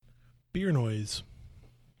Beer noise.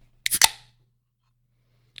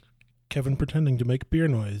 Kevin pretending to make beer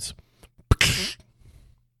noise.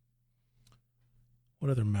 What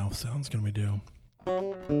other mouth sounds can we do?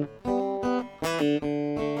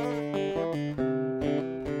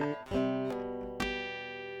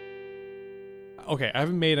 Okay, I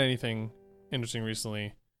haven't made anything interesting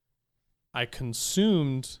recently. I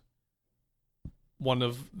consumed one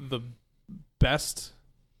of the best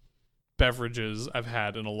beverages I've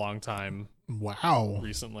had in a long time Wow.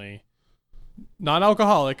 recently.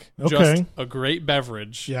 Non-alcoholic, Okay. just a great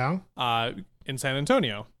beverage. Yeah. In San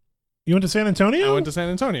Antonio. You went to San Antonio? I went to San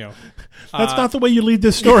Antonio. That's not the way you lead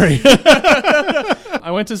this story. I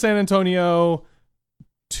went to San Antonio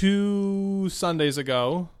 2 Sundays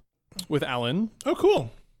ago with Ellen. Oh,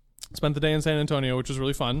 cool. Spent the day in San Antonio, which was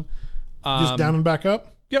really fun. Just down and back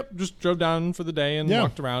up? Yep, just drove down for the day and Yeah.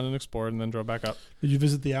 walked around and explored and then drove back up. Did you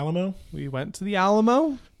visit the Alamo? We went to the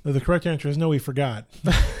Alamo. No, the correct answer is no, we forgot.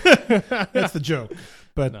 That's the joke.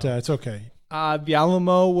 But No. it's okay. The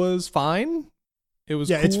Alamo was fine. It was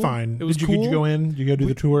Yeah, cool. it's fine. It was Did cool. you go in? Did you go do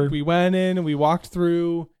the tour? We went in and we walked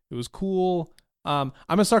through. It was cool. I'm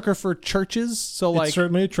a sucker for churches, so It's like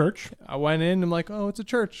certainly a church. I went in and I'm like, oh, it's a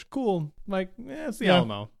church. Cool. I'm like, it's the Yeah.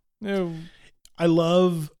 Alamo.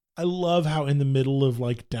 I love how in the middle of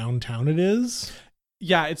like downtown it is.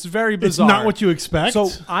 Yeah, it's very It's bizarre. not what you expect. So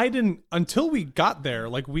I didn't until we got there.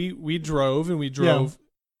 Like we drove and we drove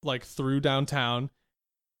like through downtown,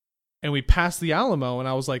 and we passed the Alamo, and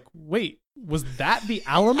I was like, "Wait, was that the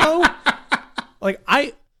Alamo?" Like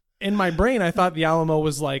in my brain, I thought the Alamo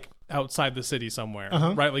was like outside the city somewhere,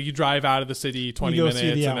 right? Like you drive out of the city 20 go minutes, see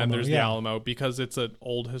the and then Alamo, there's the yeah. Alamo because it's an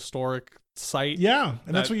old historic site. yeah,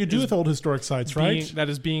 and that's that what you do is with old historic sites, right? That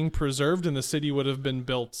is being preserved, and the city would have been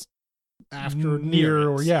built After, near near, it.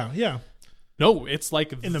 or yeah. No, it's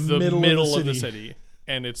like In the middle of the of the city,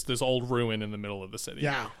 and it's this old ruin in the middle of the city.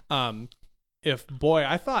 Yeah.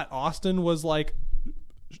 I thought Austin was like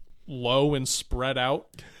low and spread out.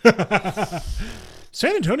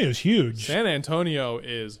 San Antonio's huge. San Antonio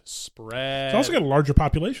is spread. It's also got a larger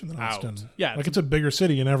population than out. Austin. Yeah, like it's a bigger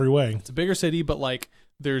city in every way. it's a bigger city, but like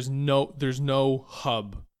there's no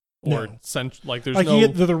hub or No. like there's Like no you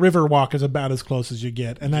get the river walk is about as close as you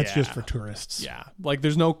get, and that's just Yeah. for tourists. yeah, like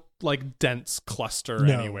there's no like dense cluster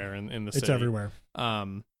No. anywhere in the city. It's everywhere.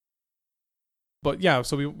 But yeah,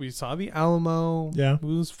 so we saw the Alamo. Yeah. It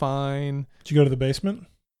was fine. Did you go to the basement?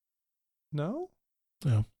 No?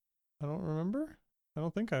 No. I don't remember. I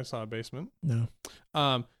don't think I saw a basement. No.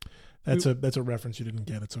 That's a reference you didn't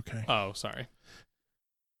get. It's okay. Oh, sorry.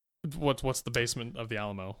 What's the basement of the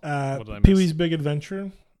Alamo? What did I miss? Pee-wee's Big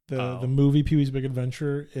Adventure, the Oh. movie Pee-wee's Big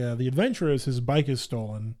Adventure. The adventure is his bike is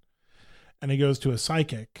stolen, and he goes to a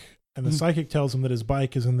psychic, and the psychic tells him that his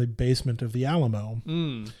bike is in the basement of the Alamo,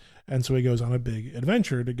 and so he goes on a big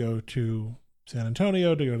adventure to go to San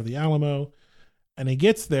Antonio, to go to the Alamo, and he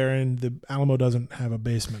gets there, and the Alamo doesn't have a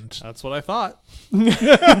basement. That's what I thought.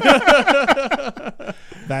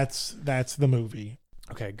 That's the movie.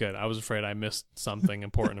 Okay, good. I was afraid I missed something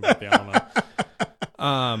important about the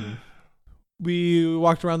Alamo. We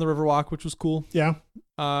walked around the Riverwalk, which was cool. Yeah.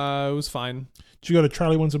 It was fine. Did you go to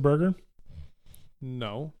Charlie Wants a Burger?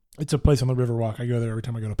 No. It's a place on the Riverwalk. I go there every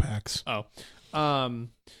time I go to PAX. Oh.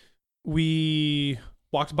 We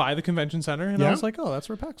walked by the convention center, and I Yeah? was like, "Oh, that's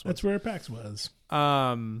where PAX was." That's where PAX was.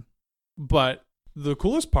 But the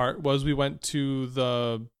coolest part was we went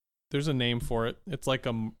to there's a name for it. It's like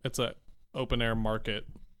it's a open air market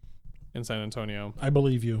in San Antonio. I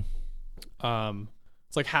believe you.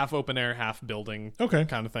 It's like half open air, half building Okay.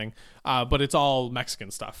 kind of thing. But it's all Mexican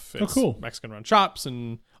stuff. It's cool. Mexican run shops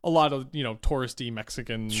and a lot of, touristy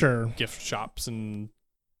Mexican Sure. gift shops and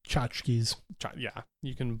Tchotchkes. yeah,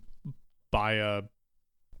 you can buy a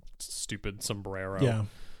stupid sombrero. Yeah.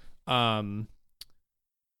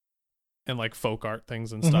 And like folk art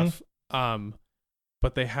things and Mhm. stuff.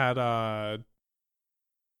 But they had a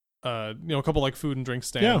couple like food and drink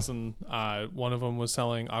stands, and one of them was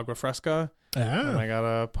selling agua fresca, and I got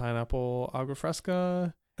a pineapple agua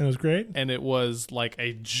fresca, It was great. and it was like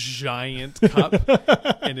a giant cup,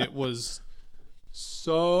 and it was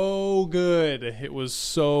so good. It was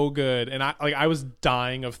so good, and I was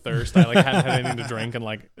dying of thirst. I like hadn't had anything to drink in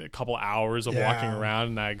like a couple hours of walking around,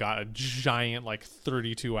 and I got a giant like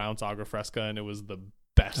 32-ounce agua fresca, and it was the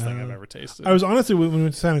best thing I've ever tasted. I was honestly, when we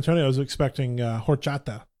went to San Antonio, I was expecting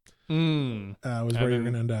horchata. Was I where you were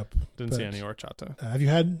going to end up. didn't see any horchata. Have you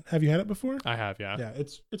had it before? I have, yeah. Yeah,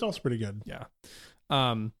 it's also pretty good. Yeah.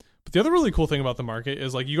 But the other really cool thing about the market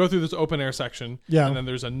is like you go through this open air section, Yeah. and then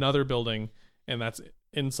there's another building, and that's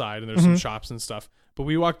inside, and there's some shops and stuff. But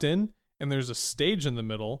we walked in, and there's a stage in the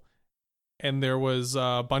middle, and there was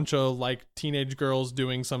a bunch of like teenage girls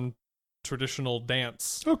doing some traditional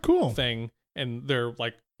dance Oh, cool. thing, and they're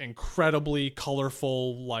like incredibly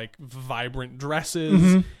colorful, like vibrant dresses.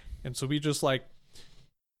 Mhm. And so we just like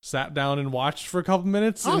sat down and watched for a couple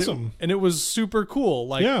minutes. Awesome. And it was super cool.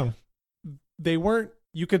 Like Yeah.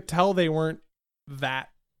 you could tell they weren't that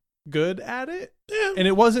good at it. Yeah. And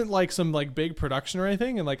it wasn't like some like big production or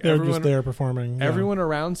anything. And like They're everyone just there performing. Yeah. everyone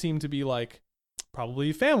around seemed to be like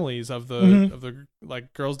probably families of the Mhm. of the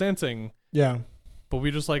like girls dancing. Yeah. But we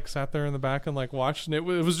just like sat there in the back and like watched, and it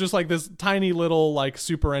was just like this tiny little like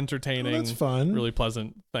super Oh, entertaining, that's fun. really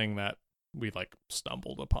pleasant thing that we like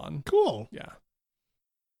stumbled upon. Cool. Yeah.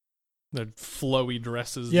 The flowy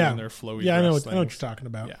dresses Yeah. doing their flowy Yeah, I know dress what you're things. talking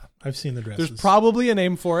about. Yeah. I've seen the dresses. There's probably a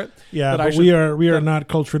name for it yeah, that I but should- we are that- not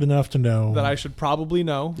cultured enough to know that I should probably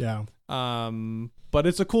know. Yeah. But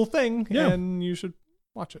it's a cool thing, Yeah. and you should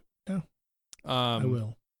watch it. Yeah. I I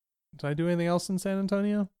will. Did I do anything else in San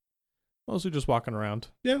Antonio? Mostly just walking around.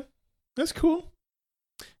 That's cool.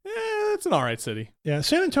 It's an all right city. Yeah,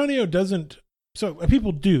 San Antonio doesn't. So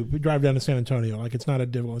people do drive down to San Antonio. Like it's not a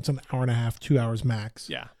divil. It's an hour and a half, 2 hours max.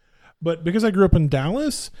 Yeah. But because I grew up in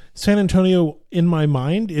Dallas, San Antonio, in my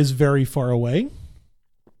mind, is very far away.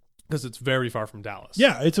 Because it's very far from Dallas.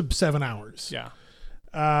 Yeah, it's 7 hours. Yeah.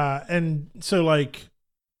 And so like,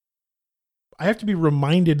 I have to be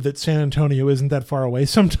reminded that San Antonio isn't that far away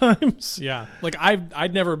sometimes. Yeah. Like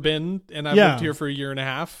I'd never been, and I've Yeah. lived here for a year and a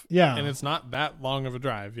half. Yeah. And it's not that long of a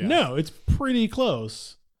drive. Yeah. No, it's pretty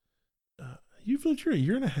close. You've lived here a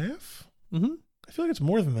year and a half? Mm-hmm. I feel like it's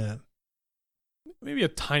more than that. Maybe a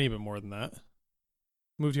tiny bit more than that.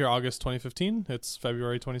 Moved here August 2015. It's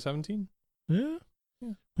February 2017. Yeah.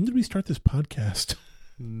 Yeah. When did we start this podcast?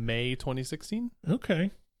 May 2016.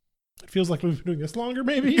 Okay. It feels like we've been doing this longer,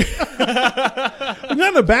 maybe. Not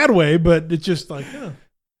in a bad way, but it's just like,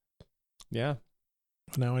 Yeah.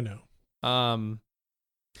 now I know.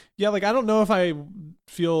 Yeah, like I don't know if I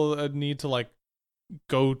feel a need to like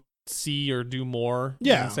go see or do more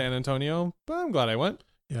Yeah. in San Antonio, but I'm glad I went.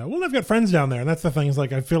 Yeah. Well, I've got friends down there, and that's the thing. Is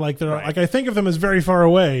like I feel like they're Right. like I think of them as very far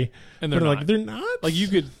away, And but they're they're not. like they're not. Like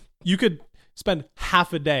you could spend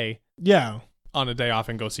half a day Yeah. on a day off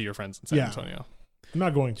and go see your friends in San Yeah. Antonio. I'm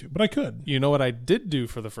not going to, but I could. You know what I did do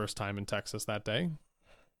for the first time in Texas that day?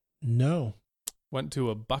 No. Went to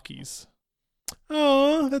a Buc-ee's.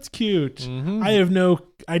 Oh, that's cute. Mm-hmm. I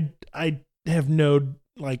have no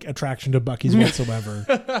like attraction to Buc-ee's whatsoever,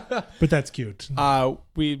 but that's cute.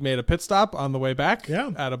 We made a pit stop on the way back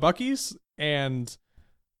Yeah. at a Buc-ee's, and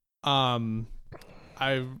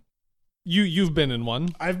you've been in one.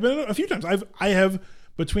 I've been a few times. I have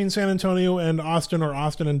between San Antonio and Austin, or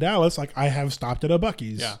Austin and Dallas. Like I have stopped at a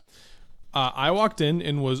Buc-ee's. Yeah. I walked in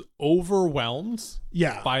and was overwhelmed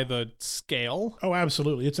Yeah. by the scale. Oh,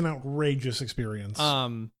 absolutely. It's an outrageous experience.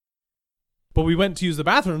 But we went to use the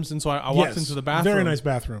bathrooms, and so I walked Yes. into the bathroom. Very nice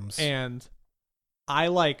bathrooms. And I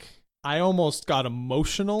almost got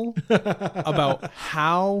emotional about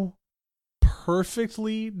how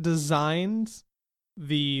perfectly designed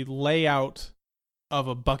the layout of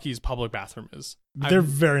a Buc-ee's public bathroom is. They're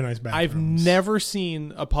very nice bathrooms. I've never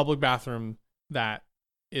seen a public bathroom that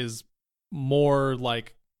is more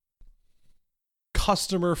like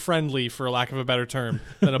customer friendly, for lack of a better term,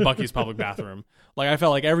 than a Buc-ee's public bathroom. Like I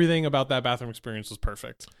felt like everything about that bathroom experience was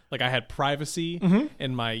perfect. Like I had privacy Mhm.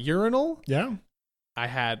 in my urinal. Yeah. I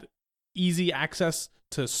had easy access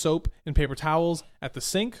to soap and paper towels at the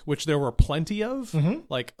sink, which there were plenty of. Mhm.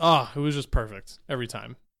 Like, it was just perfect every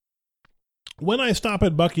time. When I stop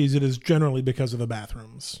at Buc-ee's, it is generally because of the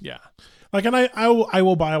bathrooms. Yeah. Like, and I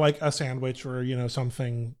will buy like a sandwich or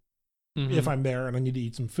something Mhm. if I'm there and I need to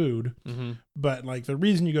eat some food. Mhm. But like the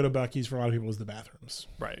reason you go to Buc-ee's for a lot of people is the bathrooms.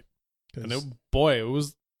 Right. 'Cause- And it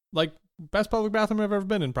was like best public bathroom I've ever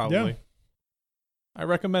been in, probably. Yeah. I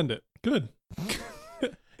recommend it. Good.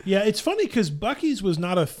 Yeah, it's funny because Buc-ee's was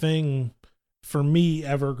not a thing for me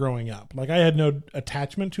ever growing up. Like I had no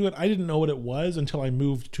attachment to it. I didn't know what it was until I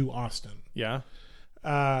moved to Austin. Yeah.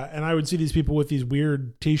 And I would see these people with these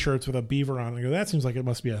weird T-shirts with a beaver on it. And I go, that seems like it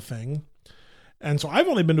must be a thing. And so I've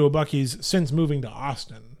only been to a Buc-ee's since moving to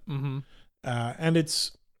Austin. Mm-hmm. And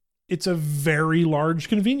it's a very large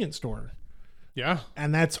convenience store. Yeah.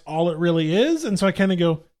 And that's all it really is. And so I kind of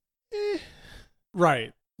go,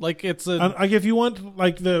 Right. Like it's a like if you want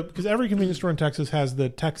like because every convenience store in Texas has the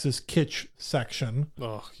Texas Kitsch section,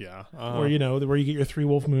 yeah. or where you get your 3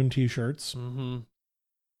 Wolf Moon T-shirts, Mm-hmm.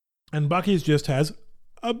 and Buc-ee's just has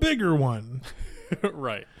a bigger one.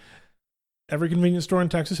 Right. Every convenience store in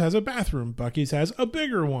Texas has a bathroom. Buc-ee's has a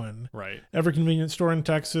bigger one. Right. Every convenience store in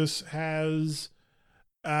Texas has,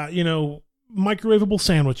 microwavable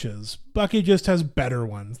sandwiches. Bucky just has better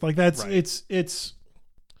ones. Like that's Right.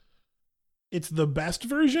 it's the best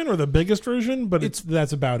version or the biggest version, but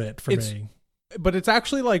that's about it for me. But it's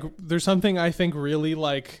actually like there's something I think really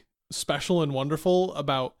like special and wonderful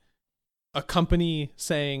about a company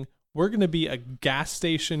saying we're going to be a gas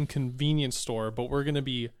station convenience store, but we're going to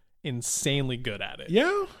be insanely good at it.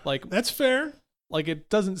 Yeah, Like that's fair. like it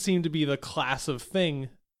doesn't seem to be the class of thing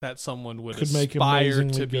that someone would Could make aspire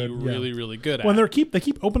amazingly to be good, really, really good at. Well, they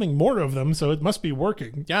keep opening more of them, so it must be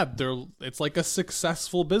working. Yeah, it's like a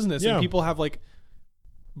successful business, Yeah. and people have like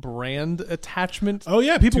brand attachment. Oh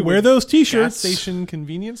yeah, people to wear a those gas T-shirts. station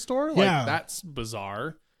convenience store. Like Yeah. that's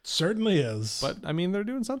bizarre, Certainly is. but I mean they're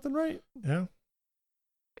doing something right. yeah,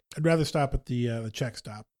 I'd rather stop at the Czech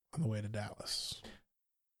stop on the way to Dallas.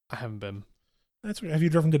 I haven't been. That's have you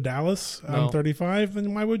driven to Dallas No. on 35?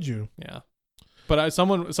 Then why would you? Yeah, but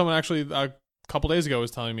someone actually a couple days ago was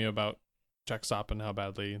telling me about Czech stop and how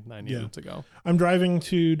badly I needed to go. I'm driving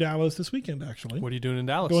to Dallas this weekend. Actually, What are you doing in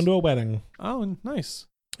Dallas? going to a wedding. Oh, nice.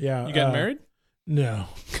 Yeah, You getting married? No.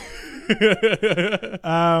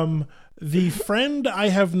 The friend I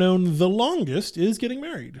have known the longest is getting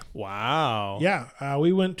married. Wow. Yeah,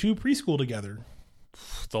 we went to preschool together.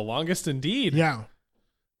 The longest indeed. Yeah.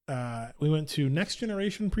 We went to Next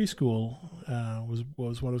Generation Preschool,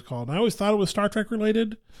 was what it was called. And I always thought it was Star Trek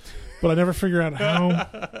related, but I never figured out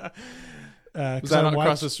how. Was that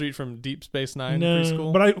across the street from Deep Space Nine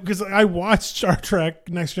preschool? But because I watched Star Trek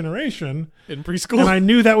Next Generation, in preschool? and I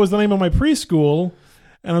knew that was the name of my preschool,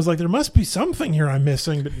 and I was like, there must be something here I'm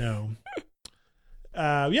missing, but no.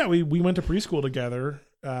 Yeah, we went to preschool together,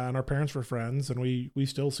 and our parents were friends, and we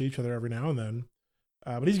still see each other every now and then.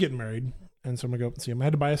 But he's getting married, and so I'm gonna go up and see him. I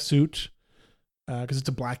had to buy a suit because it's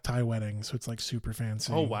a black tie wedding, so it's like super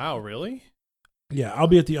fancy. Oh wow, really? Yeah, I'll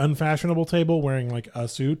be at the unfashionable table wearing like a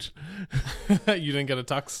suit. You didn't get a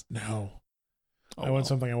tux? No, Oh, I want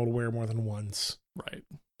something I will wear more than once. Right.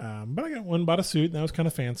 But I bought a suit, and that was kind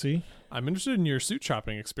of fancy. I'm interested in your suit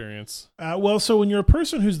shopping experience. Well, so when you're a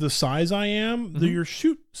person who's the size I am, Mhm. your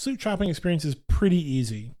suit shopping experience is pretty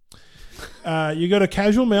easy. You go to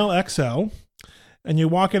Casual Male XL, and you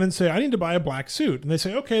walk in and say, I need to buy a black suit. And they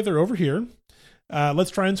say, okay, they're over here.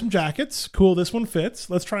 Let's try on some jackets. Cool, this one fits.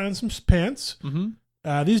 Let's try on some pants.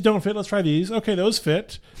 Mm-hmm. These don't fit. Let's try these. Okay, those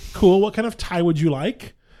fit. Cool, what kind of tie would you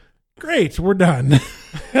like? Great, we're done.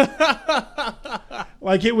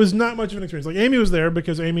 Like, it was not much of an experience. Like, Amy was there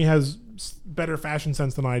because Amy has better fashion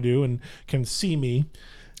sense than I do and can see me.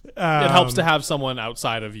 It helps to have someone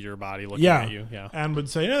outside of your body looking Yeah. at you. Yeah. And would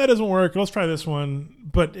say, that doesn't work. Let's try this one.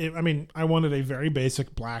 But, I wanted a very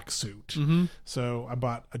basic black suit. Mm-hmm. So I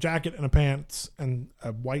bought a jacket and a pants and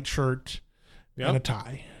a white shirt and a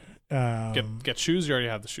tie. Get shoes. You already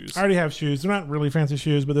have the shoes. I already have shoes. They're not really fancy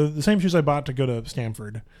shoes, but they're the same shoes I bought to go to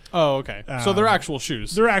Stanford. Oh, okay. So they're actual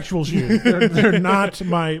shoes. They're actual shoes. They're not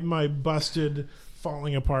my busted,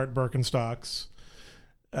 falling apart Birkenstocks.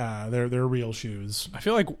 They're real shoes. I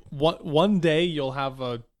feel like one day you'll have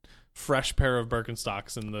a fresh pair of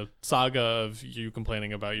Birkenstocks, and the saga of you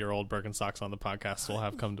complaining about your old Birkenstocks on the podcast will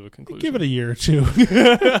have come to a conclusion. Give it a year or two.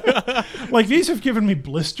 Like, these have given me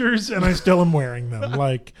blisters, and I still am wearing them.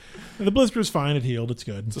 Like, the blister's fine. It healed. It's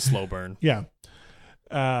good. It's a slow burn. Yeah.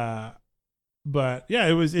 But yeah,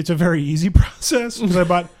 it's a very easy process because I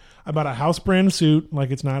bought a house brand suit.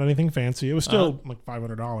 Like, it's not anything fancy. It was still like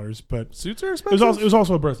 $500, but Suits are it expensive. was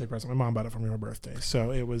also a birthday present. My mom bought it for me on my birthday,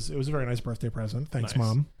 so it was a very nice birthday present. Thanks, Nice.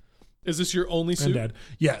 Mom Is this your only and suit? Dad.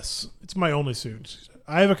 Yes, it's my only suit.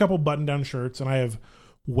 I have a couple button-down shirts, and I have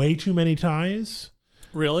way too many ties.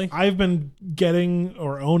 Really? I've been getting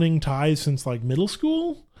or owning ties since like middle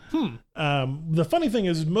school. The funny thing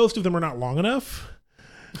is, most of them are not long enough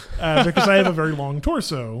because I have a very long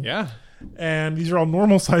torso. Yeah. And these are all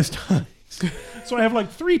normal sized ties. So I have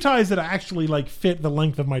like 3 ties that actually like fit the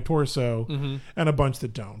length of my torso, and a bunch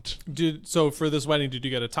that don't. So for this wedding, did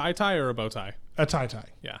you get a tie or a bow tie? A tie.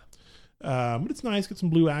 Yeah. But it's nice. Get some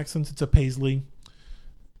blue accents. It's a paisley.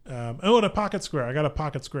 And a pocket square. I got a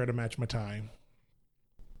pocket square to match my tie.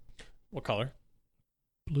 What color?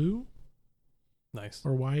 Blue Nice.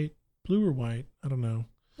 or white? Blue or white? I don't know.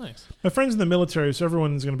 Nice. My friend's in the military, so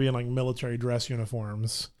everyone's going to be in like military dress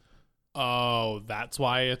uniforms. Oh, that's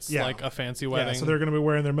why it's Yeah. like a fancy wedding. Yeah, so they're going to be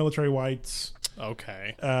wearing their military whites.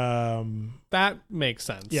 Okay. Um, That makes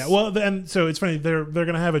sense. yeah, well, then so it's funny. They're going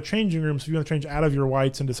to have a changing room, so if you want to change out of your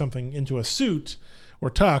whites into a suit or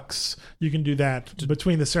tux, you can do that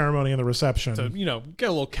between the ceremony and the reception. To, get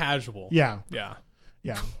a little casual. Yeah, Yeah.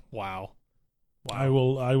 yeah. Wow. I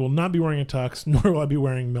will not be wearing a tux, nor will I be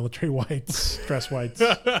wearing military whites, dress whites.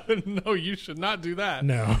 No, you should not do that.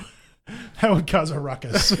 No. That would cause a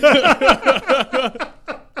ruckus.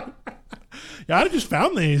 Yeah, I just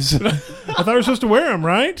found these. I thought we were supposed to wear them,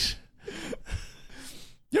 right?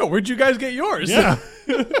 Yo, where'd you guys get yours? Yeah.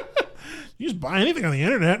 You just buy anything on the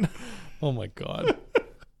internet. Oh my god.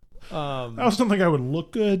 I also don't think I would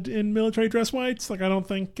look good in military dress whites. Like, I don't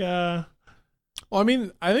think. Well, I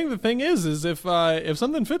mean, I think the thing is if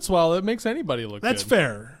something fits well, it makes anybody look That's good.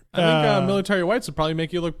 fair. I think military whites would probably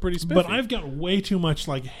make you look pretty spiffy. But I've got way too much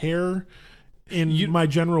like hair in my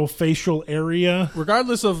general facial area.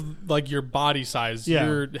 Regardless of like your body size, Yeah.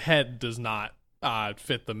 your head does not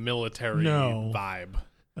fit the military vibe.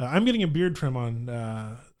 I'm getting a beard trim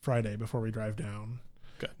on Friday before we drive down.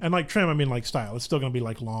 Good. And like trim, I mean like style. It's still going to be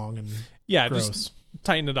like long and gross. Just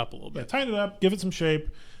tighten it up a little Yeah, bit. tighten it up, give it some shape.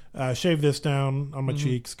 Shave this down on my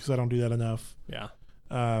cheeks because I don't do that enough. Yeah.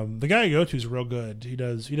 The guy I go to is real good. He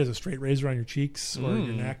does a straight razor on your cheeks or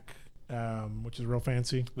your neck, which is real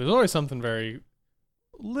fancy. There's always something very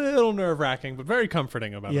little nerve-wracking, but very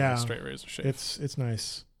comforting about a straight razor shave. It's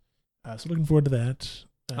nice. So looking forward to that.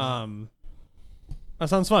 That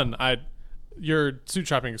sounds fun. Your suit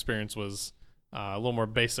shopping experience was a little more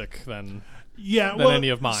basic than any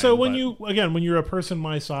of mine. So when you're a person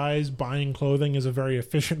my size, buying clothing is a very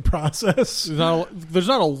efficient process. There's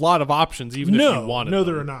not a lot of options, even if you wanted. No,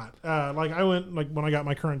 them. there are not. I went when I got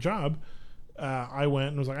my current job. I went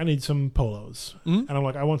and was like, I need some polos, and I'm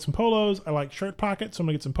like, I want some polos. I like shirt pockets, so I'm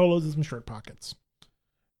gonna get some polos and some shirt pockets.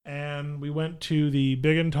 And we went to the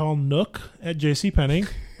Big and Tall Nook at JCPenney,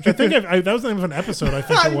 which I think that was the name of an episode. I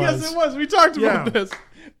think it was. Yes, it was. We talked about this.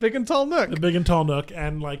 Big and Tall Nook. The Big and Tall Nook,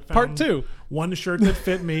 and like Part 2. One shirt that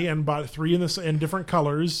fit me, and bought 3 in different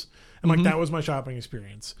colors, and like that was my shopping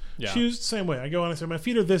experience. Yeah. Shoes, same way. I go and I say, my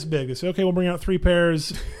feet are this big. They say, okay, we'll bring out 3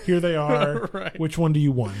 pairs. Here they are. Right. Which one do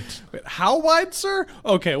you want? Wait, how wide, sir?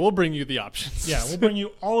 Okay, we'll bring you the options. Yeah, we'll bring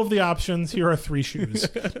you all of the options. Here are 3 shoes,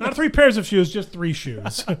 not 3 pairs of shoes, just 3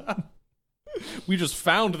 shoes. We just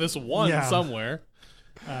found this one somewhere.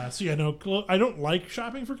 I don't like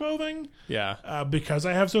shopping for clothing. Yeah. Because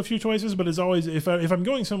I have so few choices. But it's always if I'm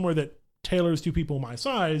going somewhere that tailors to people my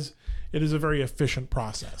size, it is a very efficient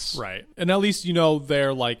process. Right, and at least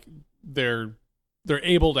they're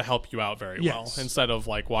able to help you out very well instead of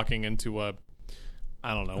like walking into a,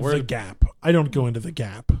 I don't know, where the Gap. I don't go into the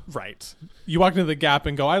Gap. Right. You walk into the Gap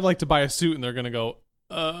and go, I'd like to buy a suit, and they're gonna go,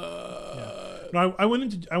 No, I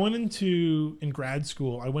went into in grad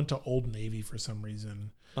school. I went to Old Navy for some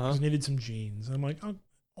reason. I needed some jeans. I'm like, oh,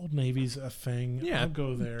 Old Navy's a thing. Yeah, I'll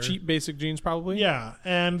go there. Cheap basic jeans, probably. Yeah,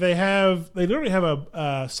 and they literally have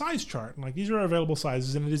a size chart, and like these are our available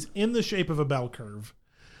sizes, and it is in the shape of a bell curve.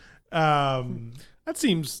 That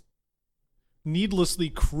seems needlessly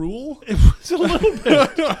cruel. It was a little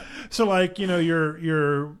bit. So like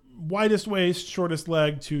your widest waist, shortest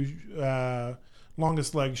leg to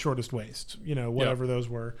longest leg, shortest waist, whatever those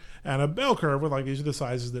were, and a bell curve with like these are the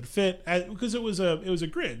sizes that fit, because it was a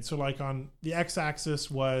grid. So like on the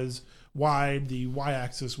x-axis was wide, the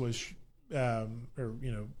y-axis was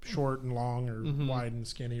short and long, or wide and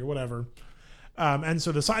skinny, or whatever. And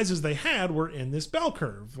so the sizes they had were in this bell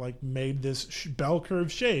curve, like made this bell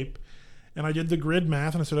curve shape. And I did the grid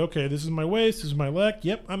math, and I said, okay, this is my waist, this is my leg.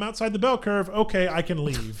 Yep, I'm outside the bell curve. Okay, I can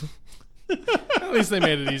leave. At least they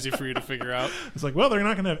made it easy for you to figure out. It's like, well, they're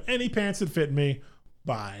not going to have any pants that fit me.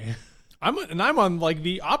 Bye. I'm on like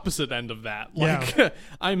the opposite end of that. Like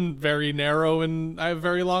I'm very narrow and I have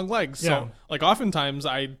very long legs. So like oftentimes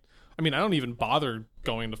I don't even bother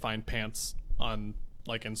going to find pants on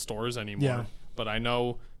like in stores anymore. Yeah. But I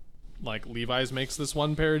know like Levi's makes this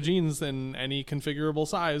one pair of jeans in any configurable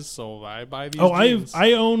size, so I buy these jeans.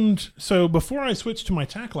 I owned, so before I switched to my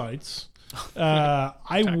tack lights,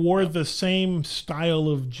 I wore the same style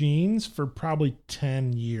of jeans for probably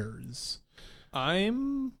 10 years.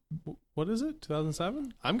 What is it,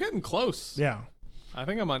 2007? I'm getting close. Yeah. I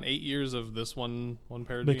think I'm on 8 years of this one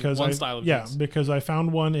pair of jeans, one style of jeans. Yeah, because I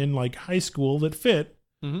found one in like high school that fit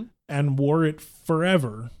and wore it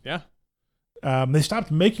forever. Yeah. They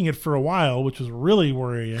stopped making it for a while, which was really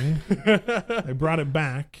worrying. They brought it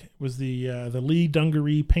back. It was the Lee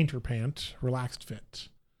Dungaree Painter Pant Relaxed Fit.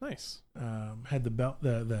 Nice. Had the belt,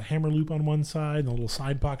 the hammer loop on one side, and a little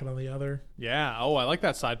side pocket on the other. Yeah. Oh, I like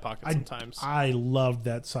that side pocket sometimes. I loved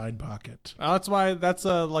that side pocket. That's why that's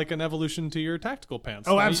like an evolution to your tactical pants.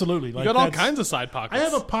 Oh, absolutely. You got all kinds of side pockets. I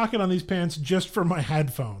have a pocket on these pants just for my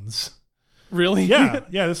headphones. Really? Yeah.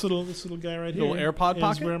 Yeah. This little guy right here. Little AirPod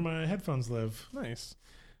pocket? Is where my headphones live. Nice.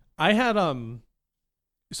 I had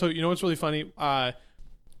So you know what's really funny? I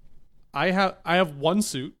have one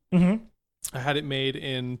suit. Mm-hmm. I had it made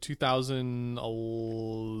in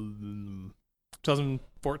 2011.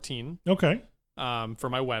 2014, Okay. for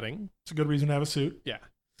my wedding. It's a good reason to have a suit. Yeah,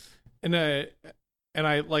 and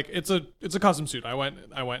I like it's a custom suit. I went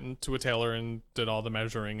into a tailor and did all the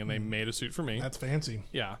measuring, and they made a suit for me. That's fancy.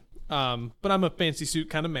 Yeah, but I'm a fancy suit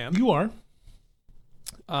kind of man. You are.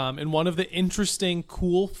 And one of the interesting,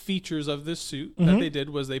 cool features of this suit that they did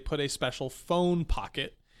was they put a special phone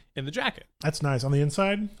pocket in the jacket. That's nice. On the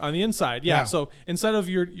inside? On the inside, yeah. Yeah. So instead of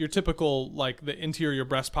your typical, like, the interior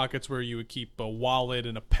breast pockets where you would keep a wallet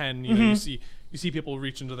and a pen, you know, you see people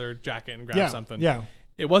reach into their jacket and grab something. Yeah.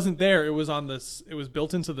 It wasn't there. It was it was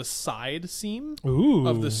built into the side seam Ooh.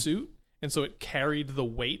 of the suit, and so it carried the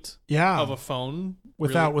weight Yeah. of a phone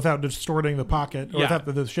without distorting the pocket or Yeah.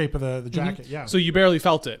 without the shape of the jacket. Yeah. So you barely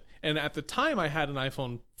felt it. And at the time, I had an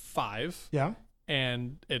iPhone 5, yeah.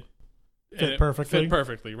 and it Fit perfectly. Fit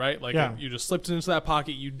perfectly, right? Like Yeah. you just slipped it into that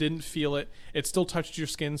pocket. You didn't feel it. It still touched your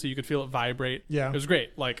skin, so you could feel it vibrate. Yeah. It was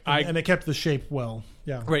great. Like And it kept the shape well.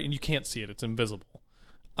 Yeah. right, and you can't see it. It's invisible.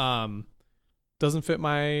 Doesn't fit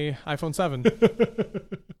my iPhone 7.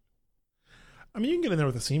 I mean, you can get in there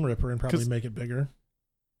with a seam ripper and probably make it bigger.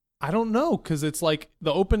 I don't know, because it's like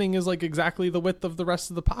the opening is like exactly the width of the rest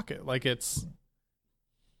of the pocket. Like it's.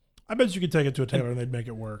 I bet you could take it to a tailor and they'd make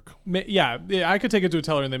it work. Yeah, I could take it to a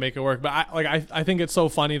tailor and they make it work. But I think it's so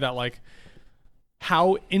funny that like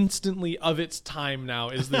how instantly of its time now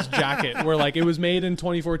is this jacket, where like it was made in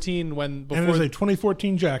 2014 And it was a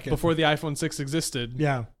 2014 jacket. before the iPhone 6 existed.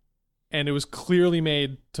 Yeah. And it was clearly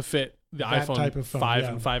made to fit the That iPhone type of phone, 5 yeah.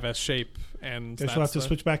 and 5S shape. And Guess we'll have to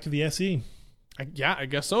switch back to the SE. I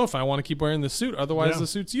guess so, if I want to keep wearing the suit. Otherwise, Yeah. the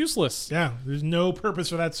suit's useless. Yeah. There's no purpose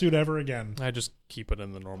for that suit ever again. I just keep it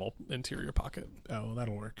in the normal interior pocket. Oh,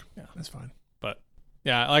 that'll work. Yeah. That's fine. But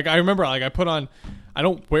yeah, like I remember, like I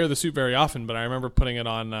don't wear the suit very often, but I remember putting it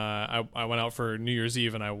on. I went out for New Year's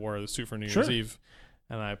Eve and I wore the suit for New Year's Eve,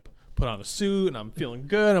 and I put on a suit and I'm feeling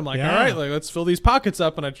good. I'm like, Yeah. all right, like let's fill these pockets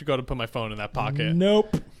up, and I go to put my phone in that pocket.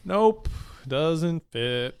 Nope. Doesn't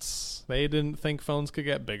fit. They didn't think phones could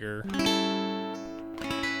get bigger.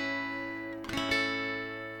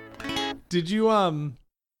 Did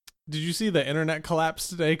you see the internet collapse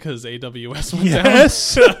today because AWS went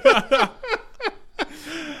Yes. down?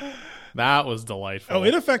 That was delightful. Oh,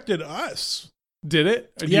 it affected us. Did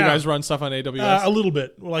it? Or do Yeah. you guys run stuff on AWS? A little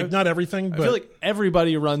bit. Like, not everything, but I feel like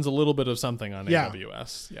everybody runs a little bit of something on Yeah.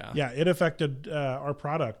 AWS. Yeah. yeah, it affected our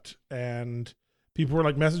product. And people were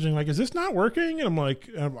like messaging, like, is this not working? And I'm like,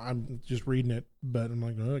 I'm just reading it, but I'm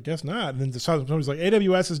like, oh, I guess not. And then somebody's like,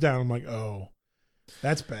 AWS is down. I'm like, oh,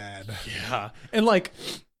 that's bad. Yeah. And like,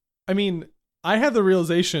 I mean, I had the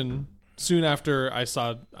realization soon after I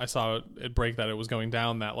saw it break that it was going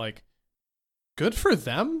down, that like, good for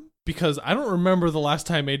them, because I don't remember the last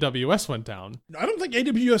time AWS went down. I don't think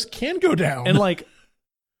AWS can go down. And like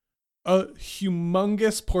a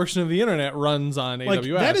humongous portion of the internet runs on like,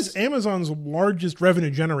 AWS. that is Amazon's largest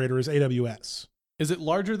revenue generator is AWS. Is it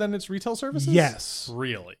larger than its retail services? Yes.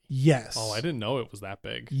 Really? Yes. Oh, I didn't know it was that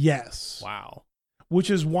big. Yes. Wow. Which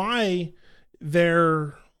is why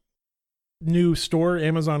their new store,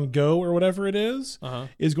 Amazon Go or whatever it is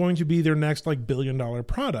going to be their next like $1 billion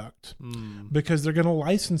product, because they're going to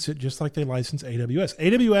license it just like they license AWS.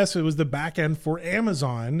 AWS, it was the back end for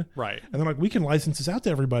Amazon. Right. And they're like, we can license this out to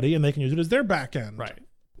everybody and they can use it as their back end. Right.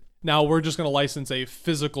 Now we're just going to license a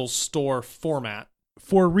physical store format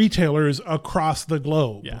for retailers across the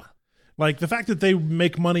globe. Yeah. Like the fact that they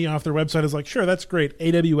make money off their website is like, sure, that's great.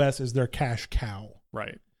 AWS is their cash cow.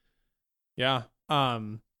 Right. Yeah.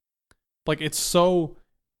 Like it's so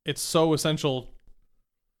essential.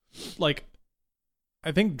 Like,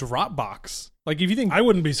 I think Dropbox. Like, if you think, I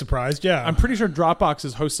wouldn't be surprised. Yeah. I'm pretty sure Dropbox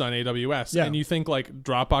is hosted on AWS. Yeah. And you think like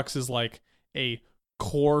Dropbox is like a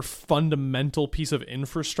core fundamental piece of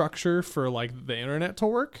infrastructure for like the internet to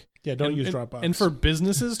work. Yeah. Don't use and, Dropbox. And for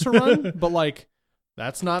businesses to run. But like,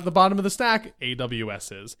 that's not the bottom of the stack.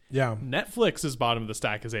 AWS is. Yeah. Netflix is bottom of the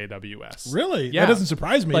stack is AWS. Really? Yeah. That doesn't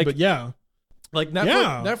surprise me, Like, but yeah. Like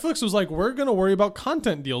Netflix was like, we're going to worry about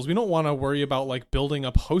content deals. We don't want to worry about like building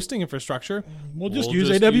up hosting infrastructure. We'll just use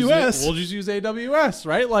AWS. We'll just use AWS,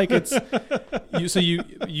 right? Like it's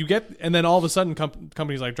you get, and then all of a sudden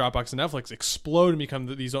companies like Dropbox and Netflix explode and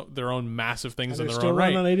become their own massive things in They're their still own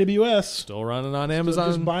running right. on AWS. Still running on Still Amazon.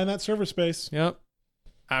 just buying that server space. Yep.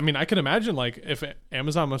 I mean, I can imagine like if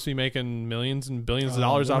Amazon must be making millions and billions of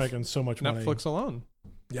dollars they're off making so much money. Netflix alone.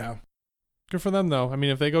 Yeah. Good for them though. I mean,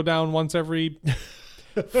 if they go down once every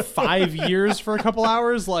 5 years for a couple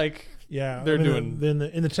hours, like Yeah. they're I mean, doing. Then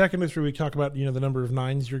in the tech industry, we talk about, the number of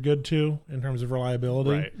nines you're good to in terms of reliability.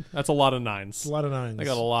 Right. That's a lot of nines. It's a lot of nines. They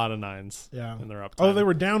got a lot of nines. Yeah. And they're up. Although they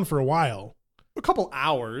were down for a while. a couple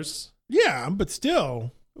hours. Yeah, but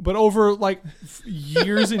still. But over like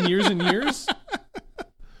years and years and years.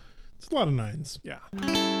 It's a lot of 9s. Yeah.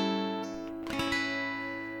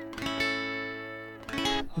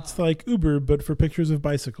 It's like Uber, but for pictures of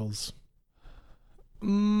bicycles.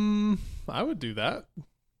 I would do that.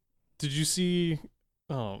 Did you see?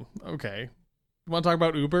 Oh, okay. You want to talk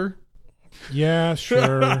about Uber? Yeah,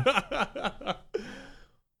 sure.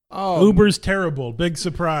 Uber's terrible. Big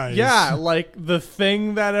surprise. Yeah, like the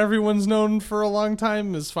thing that everyone's known for a long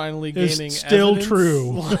time is finally gaining still evidence.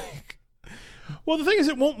 True. Like, well, the thing is,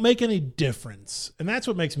 it won't make any difference, and that's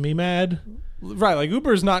what makes me mad. Right, like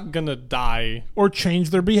Uber's not gonna die or change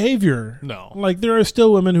their behavior. No, like there are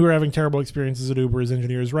still women who are having terrible experiences at Uber as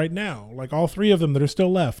engineers right now. Like all 3 of them that are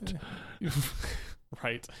still left.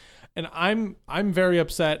 Right, and I'm very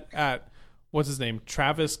upset at what's his name,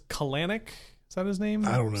 Travis Kalanick. Is that his name?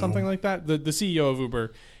 I don't know. Something like that. The CEO of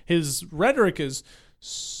Uber. His rhetoric is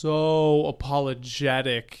so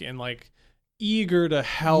apologetic and like eager to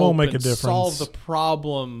help Won't make a and difference. solve the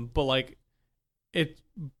problem, but like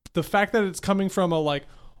the fact that it's coming from a like,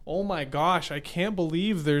 oh my gosh, I can't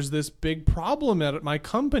believe there's this big problem at my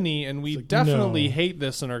company and we definitely hate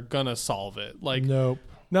this and are gonna solve it. Like, nope.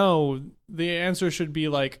 No, the answer should be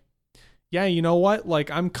like, yeah, you know what? Like,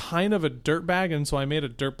 I'm kind of a dirtbag, and so I made a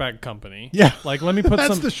dirtbag company. Yeah, like let me put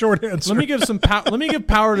that's the short answer. Let me give some let me give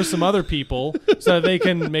power to some other people so that they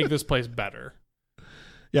can make this place better.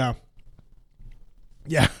 Yeah.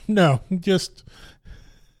 Yeah. No, just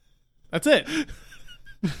that's it.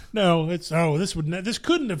 No, this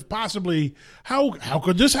couldn't have possibly. How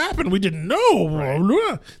could this happen? We didn't know.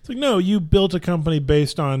 Right. It's like, no, you built a company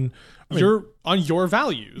based on your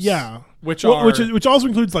values. Yeah, which also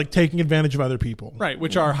includes like taking advantage of other people. Right,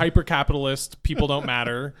 which are hyper capitalist. People don't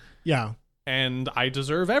matter. Yeah, and I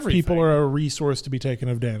deserve everything. People are a resource to be taken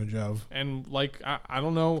advantage of. And like I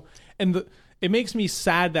don't know, and it makes me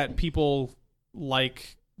sad that people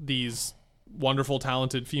like these wonderful,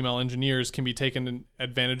 talented female engineers can be taken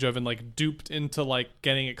advantage of and like duped into like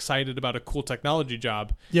getting excited about a cool technology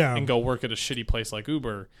job, and go work at a shitty place like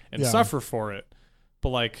Uber and suffer for it. But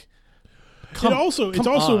like, it's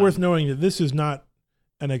also worth knowing that this is not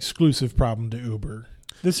an exclusive problem to Uber.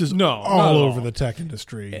 This is all over the tech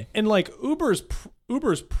industry. And like Uber's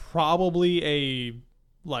probably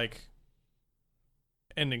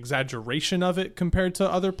an exaggeration of it compared to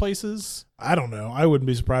other places. I don't know. I wouldn't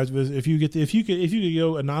be surprised if you could go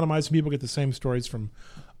anonymize some people, get the same stories from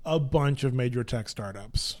a bunch of major tech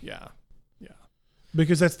startups. Yeah.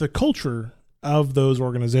 Because that's the culture of those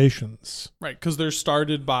organizations. Right, because they're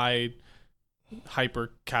started by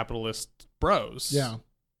hyper capitalist bros. Yeah.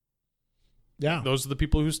 Those are the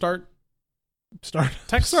people who start startups.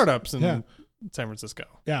 Tech startups in San Francisco.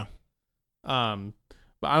 Yeah.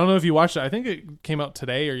 But I don't know if you watched it. I think it came out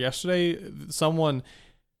today or yesterday. Someone,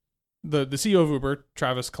 the CEO of Uber,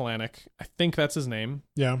 Travis Kalanick, I think that's his name.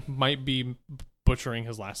 Yeah. Might be butchering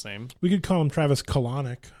his last name. We could call him Travis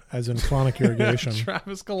Kalanick, as in Kalanick Irrigation.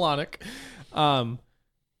 Travis Kalanick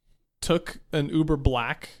took an Uber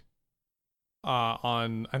Black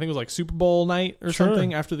on, I think it was like Super Bowl night or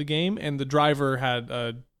something after the game, and the driver had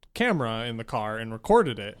a camera in the car and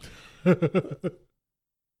recorded it.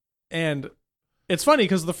 And it's funny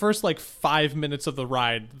because the first like 5 minutes of the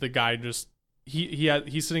ride, the guy just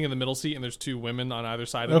he's sitting in the middle seat and there's 2 women on either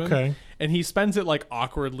side of him, and he spends it like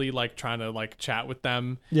awkwardly like trying to like chat with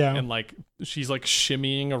them, and like she's like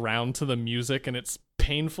shimmying around to the music and it's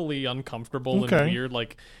painfully uncomfortable and weird.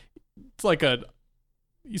 Like it's like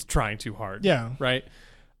he's trying too hard, right?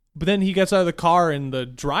 But then he gets out of the car and the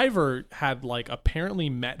driver had like apparently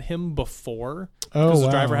met him before, because the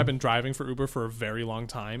driver had been driving for Uber for a very long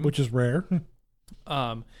time, which is rare.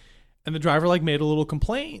 And the driver like made a little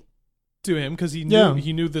complaint to him because he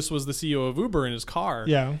knew this was the CEO of Uber in his car.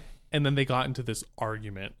 Yeah. And then they got into this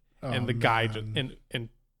argument, and the guy and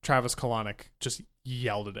Travis Kalanick just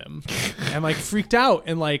yelled at him and like freaked out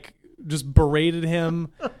and like just berated him.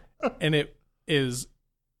 And it's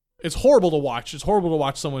horrible to watch. It's horrible to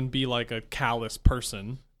watch someone be like a callous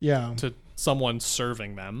person. Yeah. To someone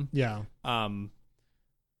serving them. Yeah.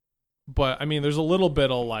 But I mean, there's a little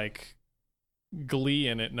bit of like glee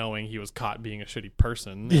in it, knowing he was caught being a shitty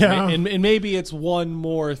person. Yeah. And maybe it's one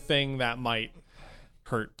more thing that might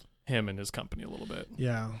hurt him and his company a little bit.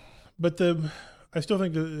 Yeah. But I still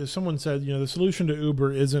think that someone said, the solution to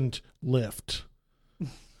Uber isn't Lyft.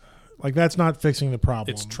 Like that's not fixing the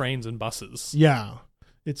problem. It's trains and buses. Yeah.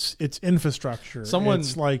 It's infrastructure.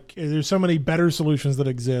 It's like there's so many better solutions that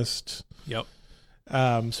exist. Yep.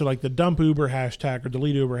 So like the dump Uber hashtag or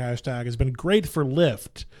delete Uber hashtag has been great for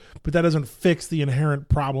Lyft, but that doesn't fix the inherent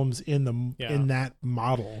problems in that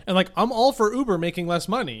model. And like, I'm all for Uber making less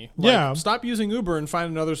money. Like, Yeah. stop using Uber and find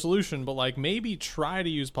another solution, but like maybe try to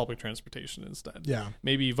use public transportation instead. Yeah.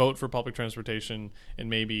 Maybe vote for public transportation and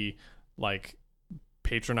maybe like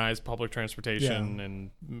patronize public transportation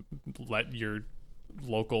and let your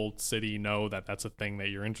local city know that that's a thing that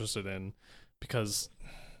you're interested in, because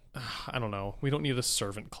I don't know, we don't need a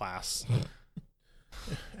servant class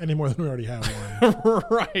Any more than we already have one.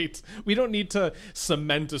 right, we don't need to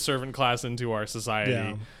cement a servant class into our society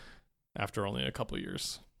Yeah. after only a couple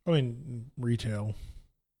years. I mean, retail.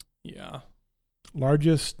 Yeah,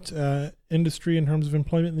 Largest industry in terms of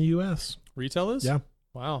employment in the U.S. retail is. Yeah.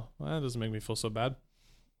 Wow, well, that doesn't make me feel so bad.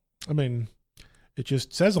 I mean, it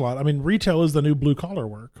just says a lot. I mean, retail is the new blue collar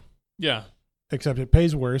work, Yeah. except it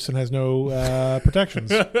pays worse and has no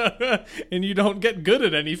protections. And you don't get good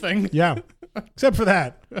at anything. Yeah, except for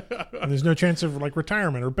that. And there's no chance of like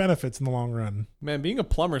retirement or benefits in the long run. Man, being a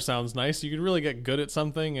plumber sounds nice. You could really get good at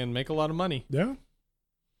something and make a lot of money. Yeah.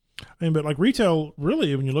 I mean, but like retail,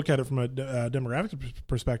 really, when you look at it from a demographic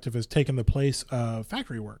perspective, has taken the place of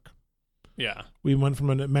factory work. Yeah. We went from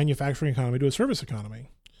a manufacturing economy to a service economy.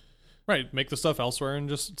 Right. Make the stuff elsewhere and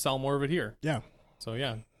just sell more of it here. Yeah. So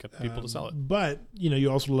yeah, get people to sell it. But, you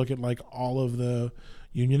also look at like all of the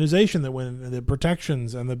unionization that went, the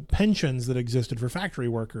protections and the pensions that existed for factory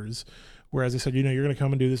workers. Whereas they said, you're going to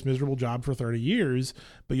come and do this miserable job for 30 years,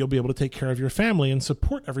 but you'll be able to take care of your family and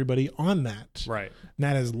support everybody on that. Right. And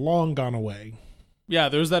that has long gone away. Yeah,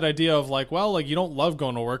 there's that idea of like, well, like you don't love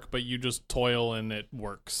going to work, but you just toil and it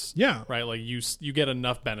works. Yeah. Right? Like you get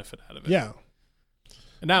enough benefit out of it. Yeah.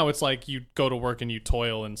 And now it's like you go to work and you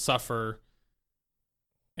toil and suffer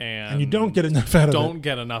and you don't get enough out of it. Don't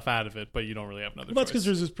get enough out of it, but you don't really have another Well, that's choice. because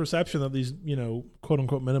there's this perception that these, quote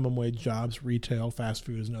unquote minimum wage jobs, retail, fast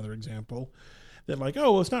food is another example, that like,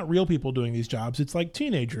 oh, well, it's not real people doing these jobs. It's like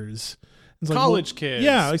teenagers. It's like, college kids.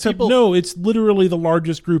 Yeah, except people, no, it's literally the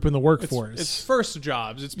largest group in the workforce. It's first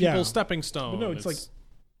jobs. It's people's stepping stone. But no, it's like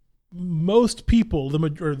most people,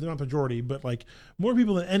 or not majority, but like more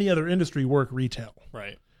people than any other industry work retail.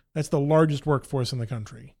 Right. That's the largest workforce in the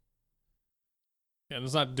country. Yeah, and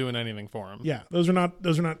it's not doing anything for them. Yeah, those are not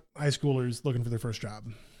high schoolers looking for their first job.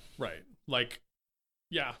 Right. Like,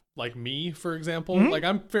 yeah, like me, for example. Mm-hmm. Like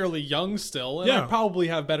I'm fairly young still, and I probably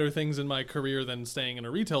have better things in my career than staying in a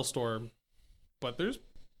retail store. But there's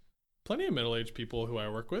plenty of middle-aged people who I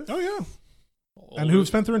work with. Oh yeah. Older, And who've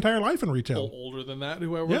spent their entire life in retail. Older than that,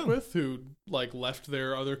 who I work with, who like left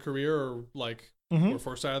their other career or like were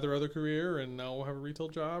forced out of their other career and now have a retail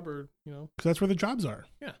job, or because that's where the jobs are.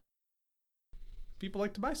 Yeah. People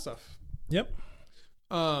like to buy stuff. Yep.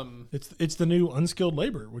 It's the new unskilled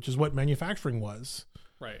labor, which is what manufacturing was.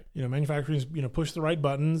 Right. Manufacturing is push the right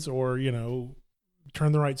buttons or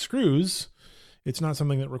turn the right screws. It's not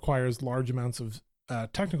something that requires large amounts of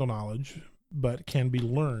technical knowledge, but can be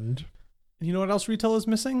learned. You know what else retail is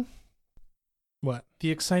missing? What? The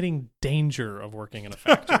exciting danger of working in a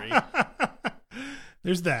factory.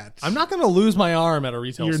 There's that. I'm not going to lose my arm at a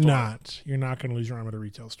retail store. You're not going to lose your arm at a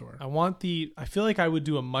retail store. I feel like I would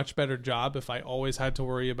do a much better job if I always had to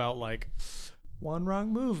worry about like one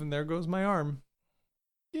wrong move and there goes my arm.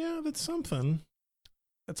 Yeah, that's something.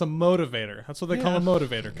 That's a motivator. That's what they call a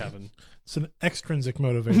motivator, Kevin. It's an extrinsic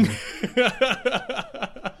motivator.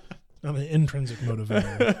 Not an intrinsic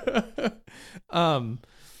motivator.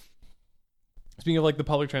 Speaking of like the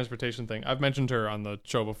public transportation thing, I've mentioned her on the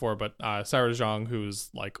show before, but Sarah Zhang, who's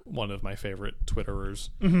like one of my favorite Twitterers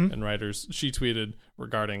and writers, she tweeted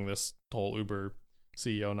regarding this whole Uber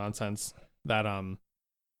CEO nonsense that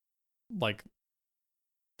like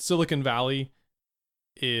Silicon Valley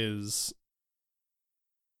is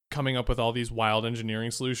coming up with all these wild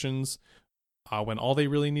engineering solutions when all we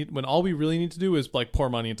really need to do is like pour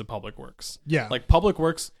money into public works. Yeah. Like public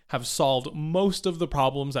works have solved most of the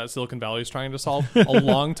problems that Silicon Valley is trying to solve a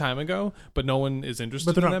long time ago, but no one is interested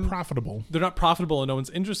in them. But they're not profitable. They're not profitable and no one's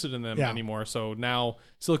interested in them anymore. So now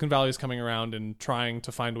Silicon Valley is coming around and trying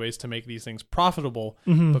to find ways to make these things profitable,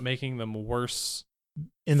 but making them worse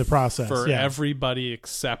in the process for everybody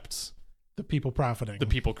except the people profiting. The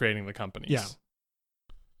people creating the companies. Yeah.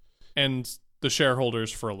 And the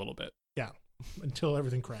shareholders for a little bit. Yeah. Until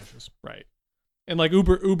everything crashes. Right. And like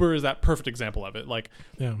Uber is that perfect example of it. Like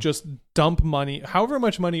just dump money, however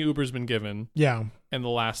much money Uber's been given in the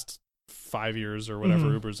last 5 years or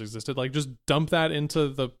whatever Uber's existed, like just dump that into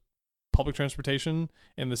the public transportation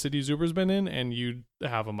in the cities Uber's been in and you'd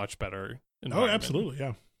have a much better environment. Oh, absolutely.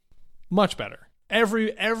 Yeah. Much better.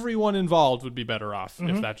 Everyone involved would be better off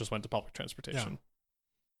if that just went to public transportation.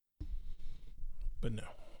 But no.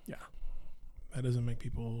 Yeah. That doesn't make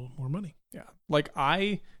people more money. Yeah. Like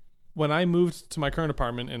when I moved to my current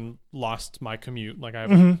apartment and lost my commute, like I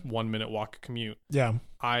have a 1 minute walk commute. Yeah.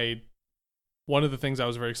 One of the things I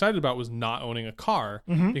was very excited about was not owning a car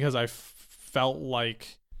because I felt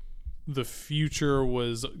like the future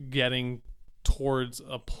was getting towards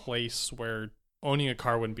a place where owning a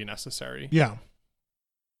car wouldn't be necessary. Yeah.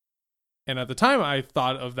 And at the time I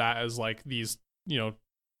thought of that as like these,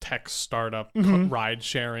 tech startup ride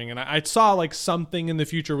sharing. And I saw like something in the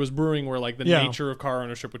future was brewing where like the nature of car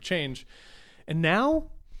ownership would change. And now,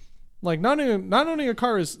 like not owning a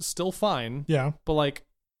car is still fine. Yeah. But like,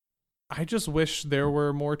 I just wish there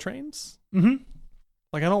were more trains. Mm-hmm.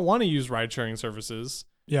 Like I don't want to use ride sharing services.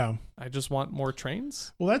 Yeah. I just want more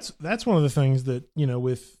trains. Well, that's one of the things that,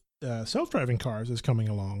 with self-driving cars is coming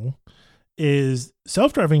along is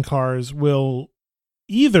self-driving cars will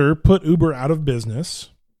either put Uber out of business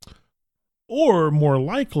or more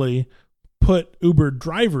likely put Uber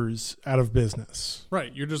drivers out of business.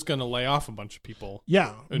 Right. You're just going to lay off a bunch of people.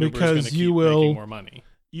 Yeah, and because you will making more money.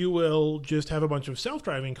 You will just have a bunch of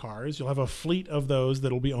self-driving cars. You'll have a fleet of those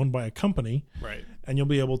that'll be owned by a company. Right. And you'll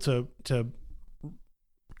be able to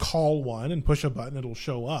call one and push a button. It'll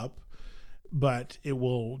show up. But it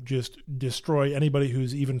will just destroy anybody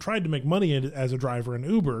who's even tried to make money as a driver in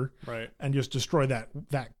Uber. Right. And just destroy that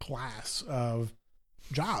class of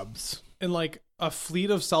jobs. And like a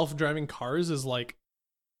fleet of self-driving cars is like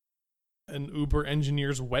an Uber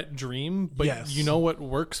engineer's wet dream. But yes. You know what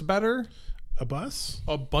works better? A bus?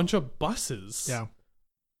 A bunch of buses. Yeah.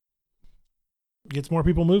 Gets more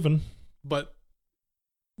people moving. But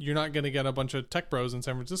you're not going to get a bunch of tech bros in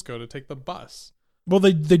San Francisco to take the bus. Well,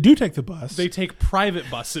 they do take the bus. They take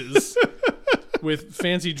private buses with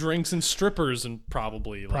fancy drinks and strippers and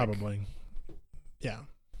probably. Yeah.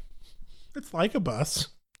 It's like a bus.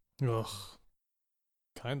 Ugh.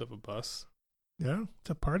 Kind of a bus. Yeah,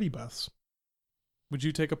 it's a party bus. Would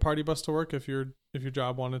you take a party bus to work if your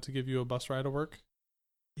job wanted to give you a bus ride to work?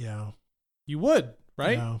 Yeah. You would,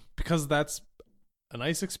 right? Yeah. Because that's a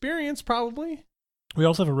nice experience, probably. We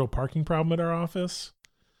also have a real parking problem at our office.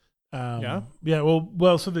 Yeah.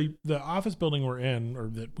 Well. So the office building we're in, or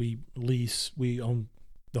that we lease, we own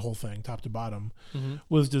the whole thing, top to bottom,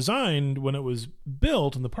 was designed when it was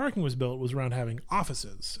built and the parking was built was around having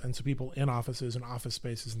offices, and so people in offices and office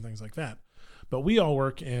spaces and things like that. But we all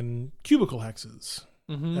work in cubicle hexes,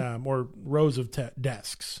 or rows of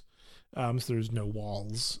desks. So there's no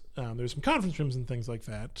walls. There's some conference rooms and things like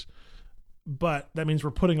that. But that means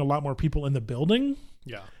we're putting a lot more people in the building.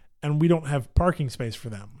 Yeah. And we don't have parking space for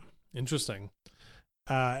them. Interesting.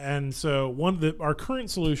 And so our current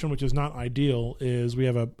solution, which is not ideal, is we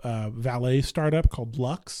have a valet startup called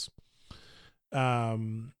Lux,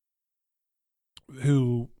 who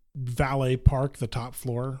valet park the top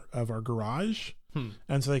floor of our garage.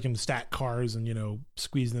 And so they can stack cars and,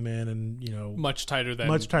 squeeze them in and, much tighter than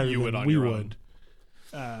you would on we your would.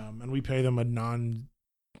 Own. And we pay them a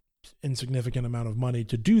non-insignificant amount of money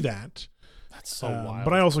to do that. That's so wild.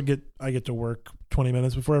 But I also get to work 20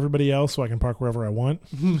 minutes before everybody else, so I can park wherever I want,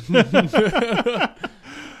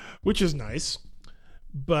 which is nice.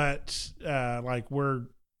 But we're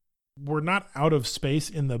not out of space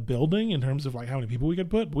in the building in terms of like how many people we could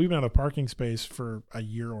put. We've been out of parking space for a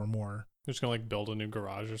year or more. You're just gonna build a new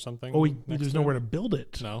garage or something. Oh, there's nowhere to build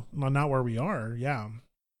it. No, not where we are. Yeah,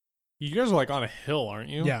 you guys are on a hill, aren't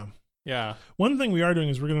you? Yeah. Yeah. One thing we are doing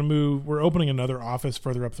is we're opening another office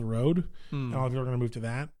further up the road. And all of you are going to move to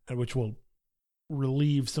that, which will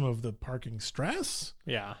relieve some of the parking stress.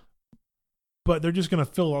 Yeah. But they're just going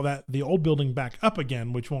to fill the old building back up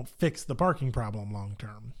again, which won't fix the parking problem long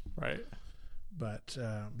term. Right. But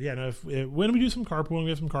when we do some carpooling, we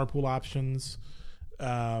have some carpool options.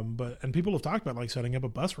 And people have talked about setting up a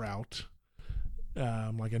bus route,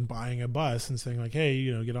 and buying a bus and saying hey,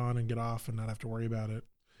 get on and get off and not have to worry about it.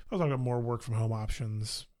 I was talking about more work from home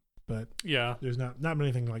options, but yeah, there's not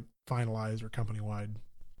anything finalized or company wide.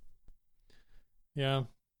 Yeah,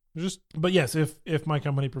 but yes, if my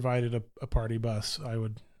company provided a party bus, I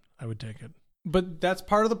would take it. But that's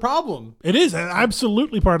part of the problem. It is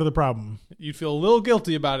absolutely part of the problem. You'd feel a little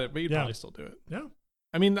guilty about it, but you'd probably still do it. Yeah.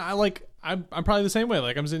 I mean, I'm probably the same way.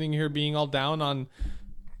 I'm sitting here being all down on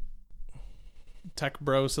tech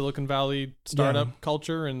bro Silicon Valley startup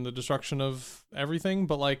culture and the destruction of everything,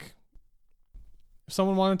 but if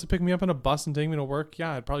someone wanted to pick me up in a bus and take me to work,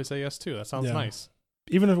 I'd probably say yes too. That sounds nice.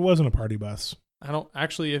 Even if it wasn't a party bus. I don't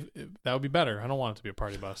actually, if that would be better. I don't want it to be a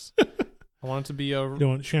party bus. I want it to be You don't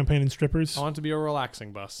want champagne and strippers? I want it to be a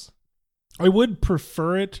relaxing bus. I would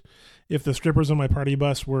prefer it if the strippers on my party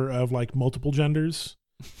bus were of multiple genders.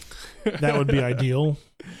 That would be ideal.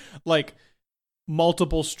 Like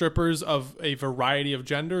multiple strippers of a variety of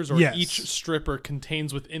genders, or Yes. each stripper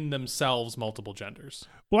contains within themselves multiple genders?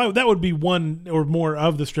 Well, that would be one or more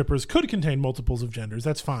of the strippers could contain multiples of genders.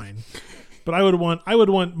 That's fine. But I would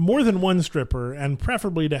want more than one stripper, and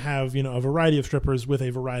preferably to have, a variety of strippers with a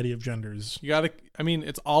variety of genders. You gotta,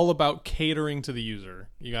 it's all about catering to the user.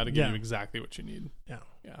 You gotta give Yeah. you exactly what you need. Yeah.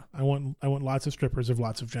 Yeah. I want lots of strippers of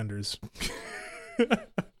lots of genders.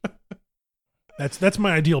 That's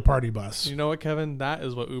my ideal party bus. You know what, Kevin? That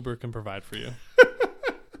is what Uber can provide for you.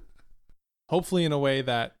 Hopefully in a way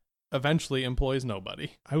that eventually employs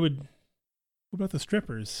nobody. What about the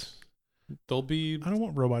strippers? They'll be I don't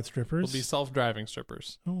want robot strippers. self-driving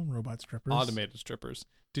strippers, I don't want robot strippers. automated strippers.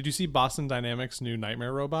 Did you see Boston Dynamics' new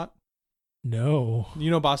Nightmare robot? No. You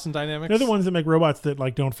know Boston Dynamics? They're the ones that make robots that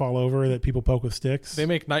don't fall over, that people poke with sticks. They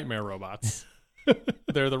make nightmare robots.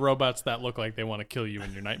 They're the robots that look like they want to kill you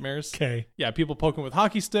in your nightmares. Okay. Yeah, people poke them with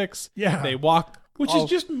hockey sticks. Yeah. They walk, Which is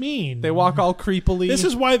just mean. they walk all creepily. This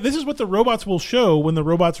is what the robots will show when the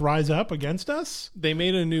robots rise up against us. They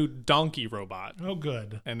made a new donkey robot, Oh,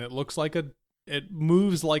 good. and it moves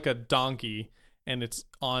like a donkey, and it's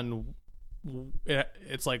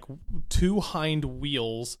like 2 hind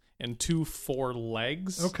wheels and 2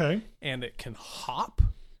 forelegs. Okay. And it can hop.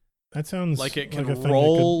 That sounds Like it can a thing that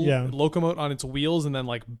roll, could- yeah. locomote on its wheels, and then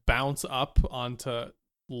like bounce up onto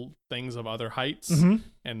things of other heights, Mhm.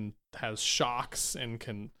 and has shocks and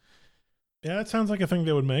can. Yeah, that sounds like a thing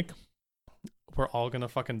they would make. We're all gonna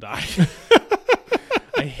fucking die.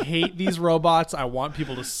 I hate these robots. I want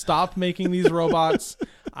people to stop making these robots.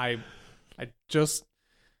 I just.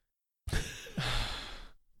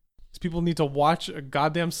 These people need to watch a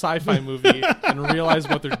goddamn sci-fi movie and realize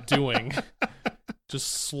what they're doing. Just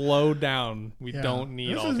slow down. We Yeah. don't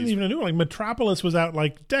need This all isn't these. even a new one. Like Metropolis was out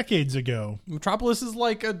decades ago. Metropolis is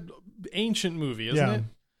like an ancient movie, isn't Yeah. it?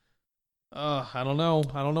 I don't know.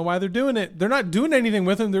 I don't know why they're doing it. They're not doing anything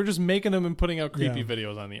with them. They're just making them and putting out creepy Yeah.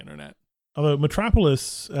 videos on the internet. Although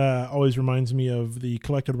Metropolis always reminds me of the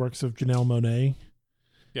collected works of Janelle Monáe,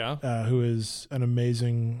 Yeah. who is an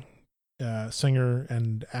amazing singer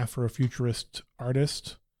and Afrofuturist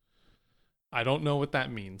artist. I don't know what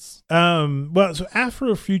that means. Well, so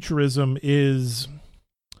Afrofuturism is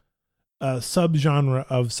a subgenre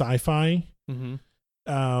of sci-fi Mm-hmm.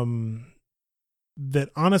 that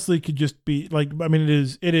honestly could just be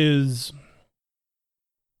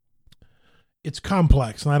it's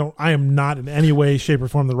complex, and I am not in any way, shape, or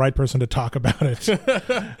form the right person to talk about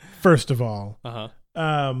it. First of all,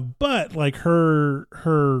 but like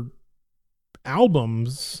her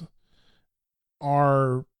albums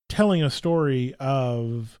are telling a story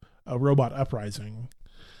of a robot uprising.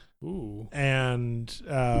 Ooh. And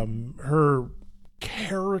her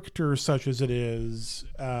character, such as it is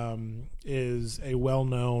a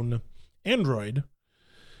well-known android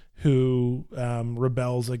who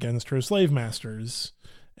rebels against her slave masters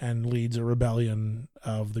and leads a rebellion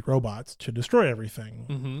of the robots to destroy everything.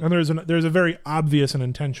 Mm-hmm. And there's a very obvious and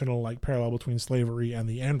intentional parallel between slavery and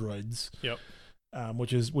the androids. Yep.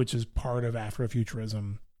 Which is part of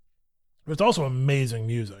Afrofuturism. But it's also amazing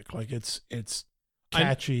music. Like it's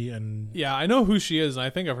catchy and Yeah, I know who she is, and I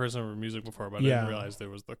think I've heard some of her music before, but I Yeah. didn't realize there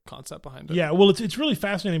was the concept behind it. yeah. Well, it's really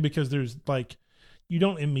fascinating because there's you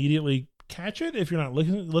don't immediately catch it if you're not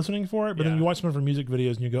listening for it, but then Yeah. you watch some of her music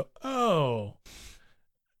videos and you go, oh,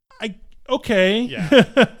 okay. Yeah.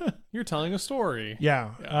 You're telling a story.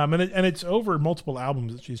 Yeah. Yeah. And it's over multiple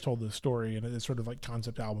albums that she's told this story, and it's sort of like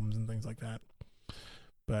concept albums and things like that.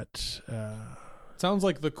 But Sounds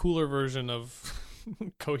like the cooler version of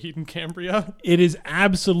Coheed and Cambria. it is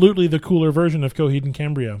absolutely the cooler version of Coheed and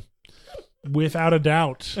Cambria, without a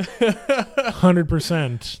doubt,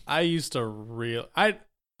 100%. I used to I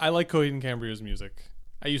like Coheed and Cambria's music.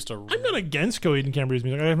 I'm not against Coheed and Cambria's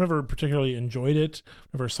music. I've never particularly enjoyed it,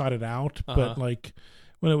 never sought it out. But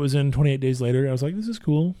when it was in 28 Days Later, I was like, this is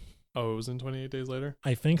cool. Oh, it was in 28 Days Later?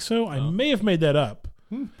 I think so. I Oh. may have made that up.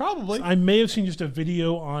 Probably. I may have seen just a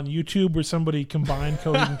video on YouTube where somebody combined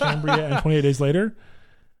Coheed and Cambria and 28 Days Later.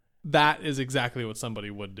 That is exactly what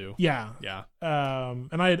somebody would do. Yeah. Yeah.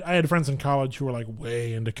 And I had friends in college who were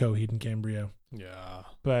way into Coheed and Cambria. Yeah.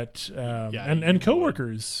 But Yeah, and you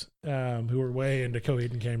coworkers who were way into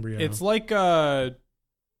Coheed and Cambria. It's like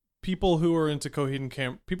people who are into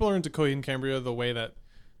people are into Coheed and Cambria the way that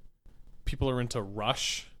people are into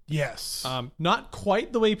Rush. yes. Not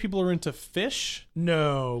quite the way people are into Fish.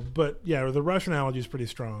 No, but yeah, the Rush analogy is pretty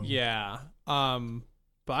strong. Yeah.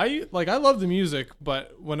 But I love the music,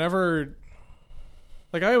 but whenever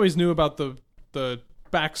I always knew about the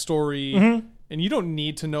backstory Mm-hmm. and you don't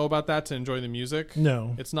need to know about that to enjoy the music.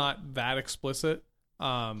 No. It's not that explicit.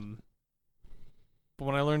 But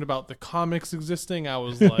when I learned about the comics existing, I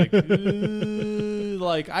was like,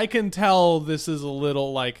 like I can tell this is a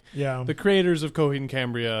little like the creators of Coheed and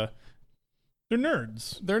Cambria. They're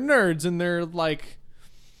nerds. They're nerds, and they're like,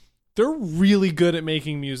 they're really good at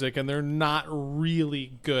making music, and they're not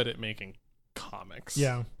really good at making comics.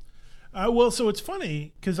 Yeah. Well, so it's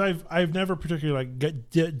funny because I've never particularly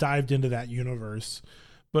like dived into that universe,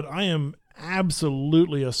 but I am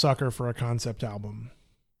absolutely a sucker for a concept album.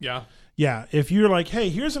 Yeah. Yeah. If you're like, hey,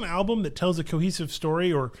 here's an album that tells a cohesive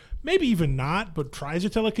story, or maybe even not, but tries to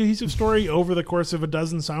tell a cohesive story over the course of a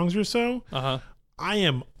dozen songs or so, I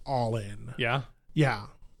am all in. Yeah. Yeah.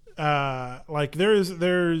 Like there's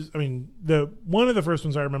I mean, one of the first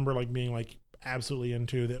ones I remember like being like absolutely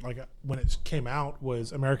into that, like when it came out,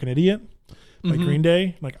 was American Idiot by Green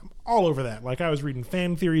Day. Like I'm all over that. Like I was reading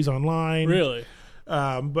fan theories online. Really?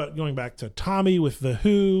 But going back to Tommy with The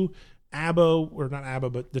Who, ABBA, or not ABBA,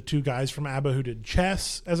 but the two guys from ABBA who did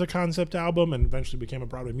Chess as a concept album and eventually became a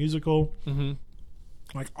Broadway musical.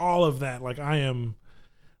 Like all of that. Like I am,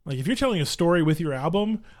 like if you're telling a story with your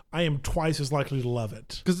album, I am twice as likely to love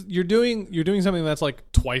it. Because you're doing something that's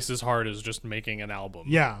like twice as hard as just making an album.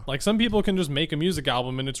 Yeah. Like some people can just make a music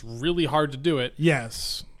album and it's really hard to do it.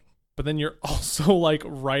 Yes. But then you're also like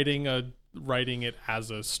writing it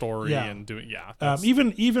as a story and doing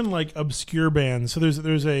even like obscure bands. So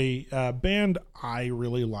there's a band I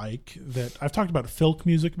really like that I've talked about, Filk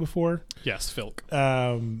Music before. Yes, Filk.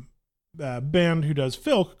 Band who does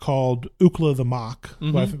Filk called Ookla the Mock,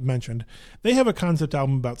 who I've mentioned. They have a concept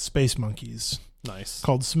album about space monkeys. Nice.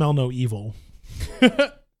 Called Smell No Evil.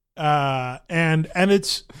 And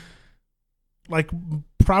it's like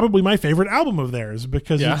probably my favorite album of theirs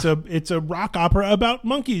because it's a rock opera about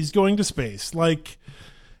monkeys going to space. Like,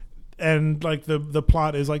 and like the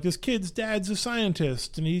plot is like this kid's dad's a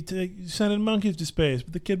scientist and he sending monkeys to space,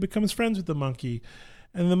 but the kid becomes friends with the monkey.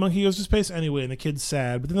 And the monkey goes to space anyway, and the kid's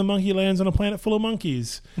sad. But then the monkey lands on a planet full of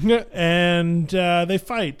monkeys. And they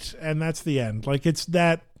fight, and that's the end. Like, it's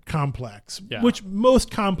that complex. Yeah. Which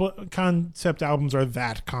most concept albums are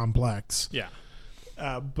that complex. Yeah.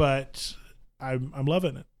 But I'm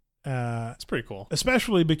loving it. It's pretty cool.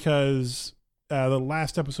 Especially because the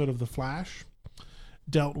last episode of The Flash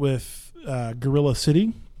dealt with Gorilla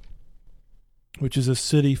City, which is a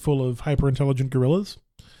city full of hyper-intelligent gorillas.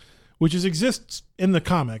 Which exists in the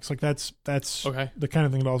comics. Like that's okay. The kind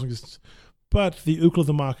of thing that also exists. But the Ookla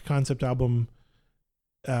the Mock concept album,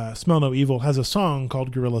 Smell No Evil, has a song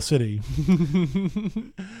called Gorilla City.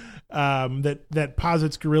 that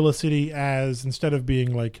posits Gorilla City as, instead of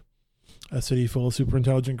being like a city full of super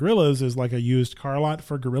intelligent gorillas, is like a used car lot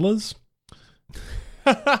for gorillas.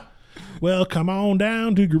 Well, come on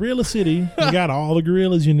down to Gorilla City. We got all the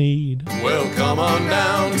gorillas you need. Well, come on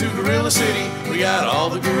down to Gorilla City. We got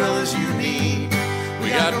all the gorillas you need. We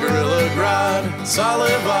got Gorilla Grodd,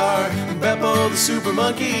 Salivar, and Beppo the super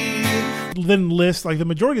monkey. Then list, like the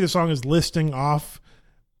majority of the song is listing off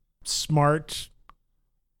smart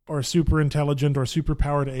or super intelligent or super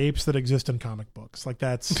powered apes that exist in comic books. Like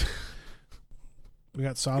that's... We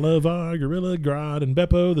got Salivar, Gorilla Grodd, and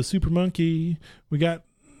Beppo the super monkey. We got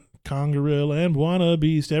Kongorilla and Buana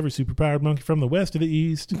Beast, every superpowered monkey from the west to the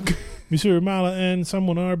east. Monsieur Mala and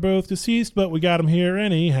someone are both deceased, but we got them here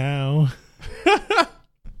anyhow.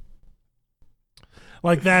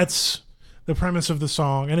 Like that's the premise of the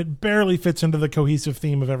song, and it barely fits into the cohesive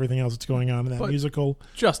theme of everything else that's going on in that musical.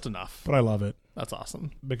 Just enough. But I love it. That's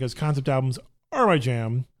awesome. Because concept albums are my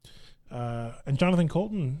jam. And Jonathan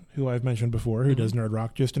Colton, who I've mentioned before, who does Nerd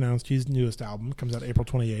Rock, just announced his newest album. Comes out April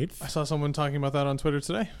 28th. I saw someone talking about that on Twitter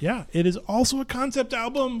today. Yeah, it is also a concept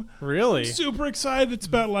album. Really? I'm super excited. It's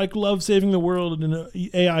about like love saving the world and an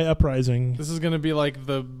AI uprising. This is going to be like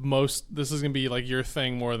this is going to be like your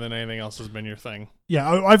thing more than anything else has been your thing. Yeah,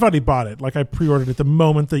 I've already bought it. Like I pre-ordered it the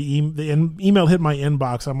moment the email hit my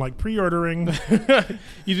inbox. I'm like pre-ordering. You didn't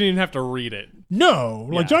even have to read it. No,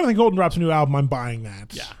 like Jonathan Colton drops a new album, I'm buying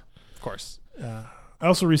that. Yeah. Of course. I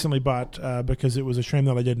also recently bought, because it was a shame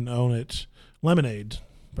that I didn't own it, Lemonade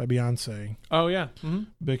by Beyonce. Oh, yeah. Mm-hmm.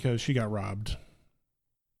 Because she got robbed.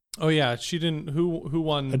 Oh, yeah. She didn't... Who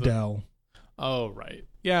won? Adele. Oh, right.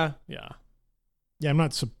 Yeah. Yeah, I'm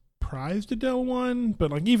not surprised Adele won,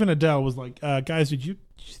 but like even Adele was like, guys, did you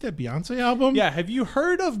see that Beyonce album? Yeah, have you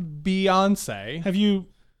heard of Beyonce? Have you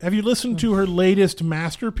listened to her latest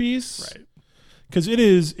masterpiece? Right. Because it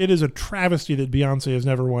is a travesty that Beyonce has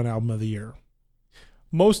never won Album of the Year.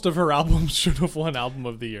 most of her albums should have won Album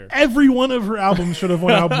of the Year. Every one of her albums should have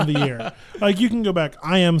won Album of the Year. Like, you can go back.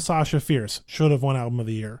 I Am Sasha Fierce should have won Album of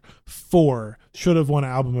the Year. 4 should have won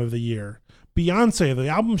Album of the Year. Beyonce, the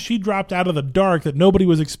album she dropped out of the dark that nobody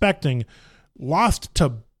was expecting, lost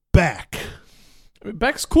to Beck.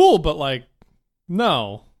 Beck's cool, but like,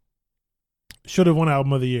 no. Should have won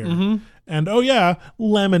Album of the Year. Mm-hmm. And oh yeah,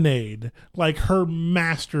 Lemonade, like her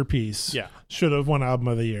masterpiece, Yeah. should have won Album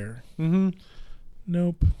of the Year. Mm-hmm.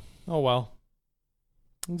 Nope. Oh, well.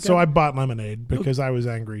 So I bought Lemonade because I was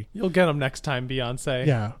angry. You'll get them next time, Beyonce.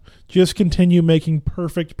 Yeah. Just continue making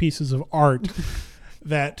perfect pieces of art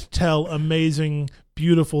that tell amazing,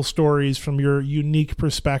 beautiful stories from your unique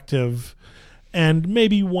perspective. And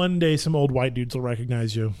maybe one day some old white dudes will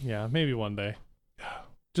recognize you. Yeah, maybe one day.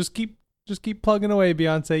 Just keep plugging away,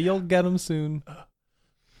 Beyonce. You'll get them soon.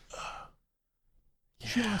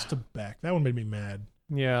 She lost to Beck. That one made me mad.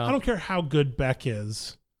 Yeah. I don't care how good Beck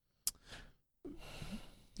is.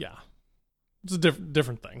 Yeah. It's a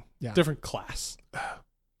different thing. Yeah. Different class.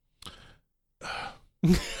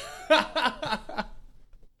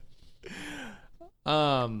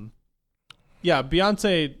 Yeah,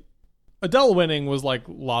 Beyonce, Adele winning was like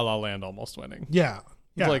La La Land almost winning. Yeah.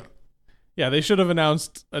 Yeah. Like, yeah, they should have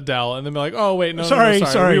announced Adele and then be like, oh wait, no, Sorry.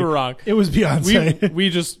 we were wrong. It was Beyonce.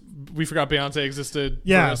 We forgot Beyonce existed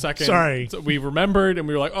Yeah, for a second. sorry. So we remembered and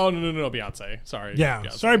we were like, oh no, Beyonce. Sorry. Yeah.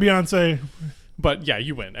 Beyonce. Sorry, Beyonce. But yeah,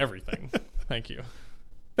 you win everything. Thank you.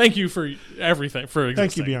 Thank you for everything, for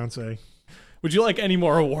existing. Thank you, Beyonce. Would you like any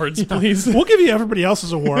more awards, please? We'll give you everybody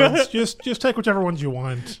else's awards. just take whichever ones you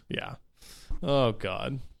want. Yeah. Oh,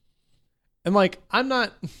 God. And, like, I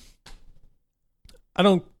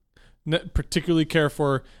don't particularly care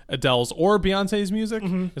for Adele's or Beyonce's music.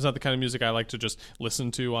 Mm-hmm. It's not the kind of music I like to just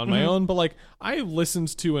listen to on my own. But, like, I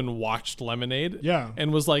listened to and watched Lemonade. Yeah.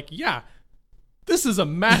 And was like, yeah, this is a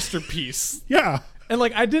masterpiece. Yeah. And,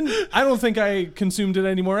 like, I don't think I consumed it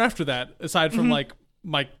anymore after that, aside from, like,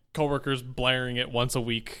 my coworkers blaring it once a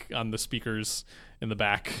week on the speakers in the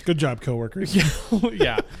back. Good job, coworkers.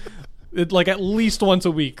 Yeah. It, like, at least once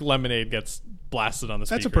a week, Lemonade gets blasted on the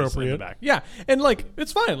speakers. That's appropriate. In the back. Yeah. And, like,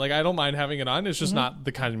 it's fine. Like, I don't mind having it on. It's just not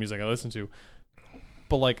the kind of music I listen to.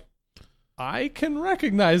 But, like, I can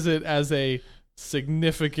recognize it as a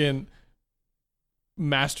significant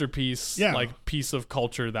masterpiece, like, piece of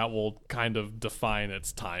culture that will kind of define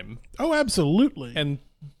its time. Oh, absolutely. And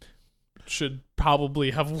should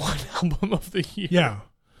probably have won Album of the Year. Yeah.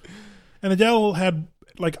 And Adele had,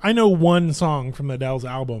 like, I know one song from Adele's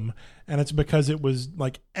album, and it's because it was,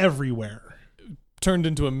 like, everywhere. Turned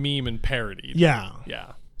into a meme and parodied. Yeah.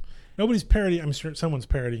 Yeah. Nobody's parodying, I'm sure someone's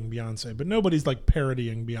parodying Beyonce, but nobody's, like,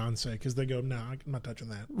 parodying Beyonce because they go, no, I'm not touching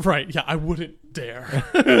that. Right. Yeah, I wouldn't dare.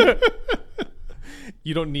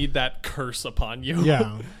 You don't need that curse upon you.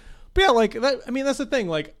 Yeah. But yeah, like, that, I mean, that's the thing.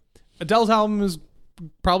 Like, Adele's album is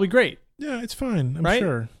probably great. Yeah, it's fine, I'm Right?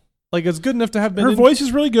 sure. Like, it's good enough to have been Her voice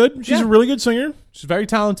is really good. She's a really good singer. She's very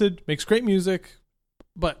talented, makes great music,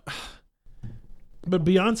 but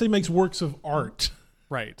Beyonce makes works of art.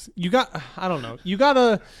 right. You got, I don't know. You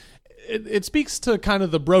gotta, it speaks to kind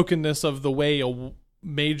of the brokenness of the way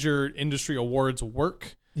major industry awards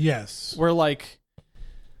work. Yes. Where, like,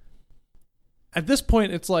 at this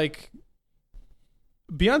point, it's like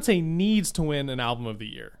Beyonce needs to win an Album of the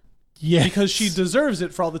Year. Yes. Because she deserves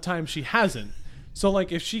it for all the time she hasn't. So,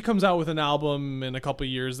 like, if she comes out with an album in a couple of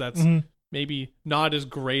years that's maybe not as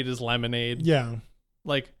great as Lemonade, Yeah.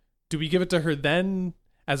 like, do we give it to her then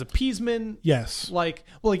as appeasement? Yes. Like,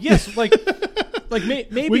 well, like, yes, like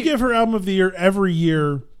maybe We give her Album of the Year every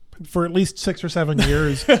year for at least 6 or 7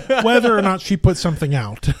 years, whether or not she puts something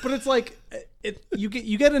out. But it's like you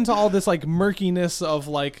get into all this, like, murkiness of,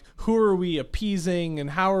 like, who are we appeasing and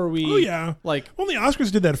how are we? Oh yeah, like, well, the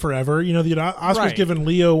Oscars did that forever. You know, the Oscars Right. given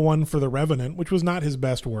Leo one for The Revenant, which was not his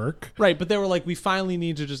best work. right? But they were like, we finally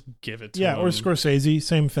need to just give it to him. Or Scorsese,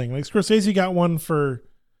 same thing. Like Scorsese got one for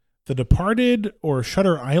The Departed or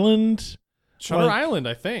Shutter Island. Shutter like- Island,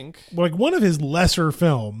 I think. Like one of his lesser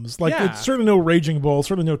films. Like Yeah. it's certainly no Raging Bull,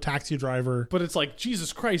 certainly no Taxi Driver. But it's like,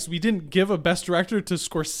 Jesus Christ, we didn't give a best director to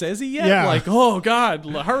Scorsese yet? Yeah. Like, oh, God,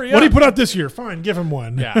 hurry up. What did he put out this year? Fine, give him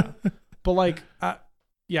one. Yeah. But, like,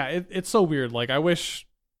 yeah, it's so weird. Like, I wish,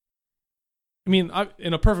 I mean,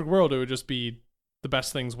 in a perfect world, it would just be the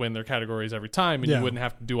best things win their categories every time, and Yeah. you wouldn't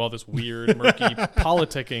have to do all this weird, murky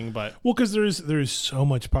politicking, but Well, because there's so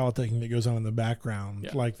much politicking that goes on in the background,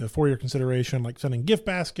 Yeah. like the for-year consideration, like sending gift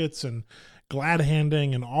baskets and glad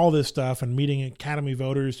handing and all this stuff, and meeting Academy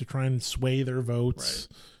voters to try and sway their votes,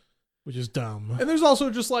 which is dumb. and there's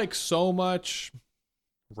also just, like, so much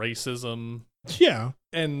racism Yeah.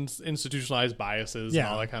 and institutionalized biases and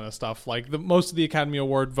Yeah. all that kind of stuff. Like most of the Academy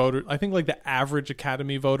Award voter, I think like the average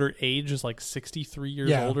Academy voter age is like 63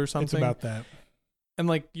 years old or something. It's about that. And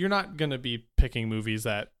like you're not going to be picking movies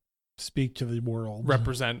that Speak to the world.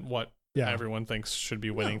 represent what Yeah. everyone thinks should be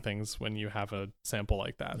winning things when you have a sample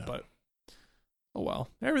like that. No. But oh well,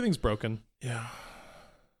 everything's broken. Yeah.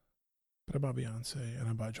 But I bought Beyonce and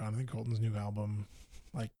I bought Jonathan Colton's new album,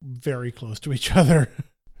 like very close to each other.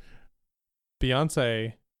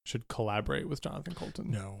 Beyonce should collaborate with Jonathan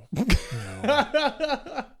Colton. No. It's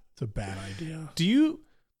a bad idea. Do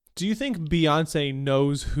you think Beyonce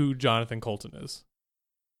knows who Jonathan Colton is?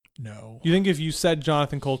 No. You think if you said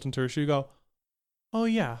Jonathan Colton to her, she'd go, "Oh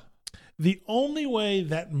yeah." The only way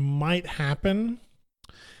that might happen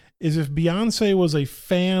is if Beyonce was a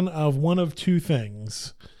fan of one of two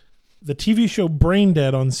things. The TV show Brain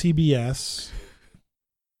Dead on CBS.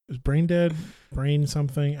 It was Brain Dead? Brain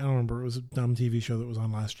something? I don't remember. It was a dumb TV show that was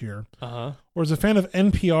on last year. Uh-huh. Or is a fan of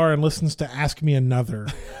NPR and listens to Ask Me Another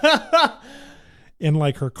in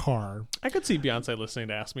like her car. I could see Beyonce listening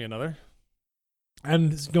to Ask Me Another.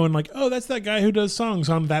 And it's going like, oh, that's that guy who does songs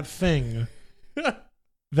on that thing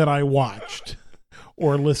that I watched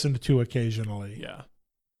or listened to occasionally. Yeah.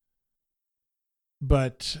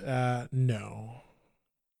 But no.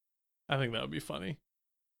 I think that would be funny.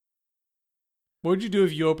 What would you do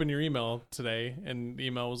if you opened your email today and the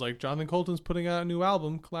email was like, Jonathan Colton's putting out a new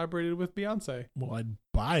album collaborated with Beyonce? Well, I'd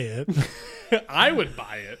buy it I would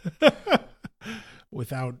buy it.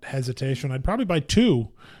 without hesitation. I'd probably buy two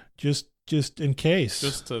just in case.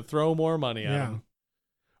 Just to throw more money at him.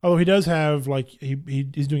 Although he does have like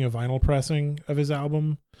he's doing a vinyl pressing of his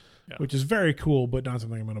album, which is very cool, but not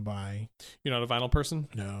something I'm going to buy. You're not a vinyl person?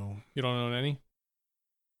 No. You don't own any?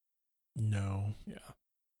 No. Yeah.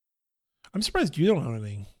 I'm surprised you don't own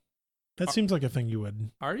any. That seems like a thing you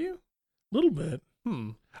would. Are you? A little bit. I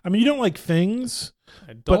mean, you don't like things.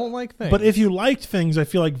 I don't like things. But if you liked things, I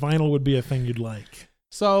feel like vinyl would be a thing you'd like.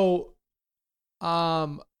 So,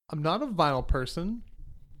 I'm not a vinyl person.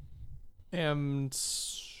 And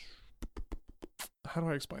how do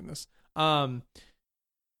I explain this? Part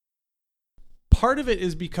of it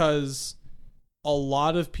is because a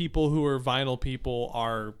lot of people who are vinyl people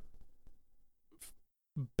are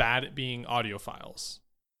bad at being audiophiles.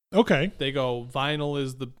 Okay. They go, vinyl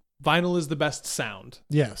is the best sound.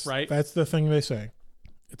 Yes. Right? That's the thing they say.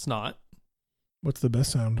 It's not. What's the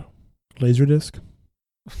best sound? Laserdisc?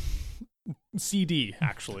 CD,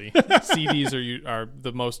 actually. CDs are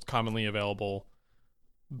the most commonly available,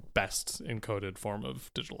 best encoded form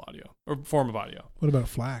of digital audio or form of audio. What about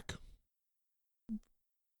FLAC?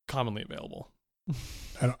 Commonly available.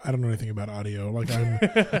 I don't know anything about audio. Like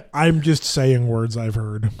I'm just saying words I've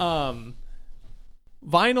heard.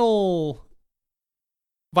 Vinyl's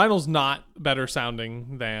not better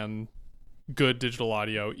sounding than good digital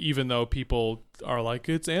audio, even though people are like,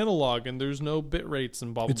 it's analog and there's no bit rates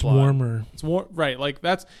and blah blah It's blah. warmer. It's more right. Like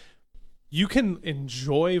you can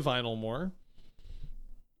enjoy vinyl more,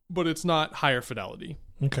 but it's not higher fidelity.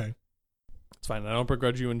 Okay. It's fine. I don't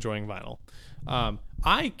begrudge you enjoying vinyl.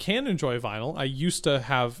 I can enjoy vinyl. I used to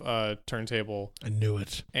have a turntable. I knew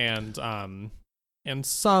it. And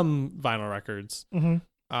some vinyl records. Mm-hmm.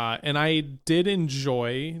 And I did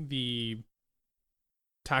enjoy the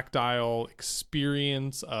tactile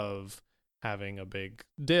experience of having a big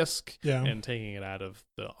disc and taking it out of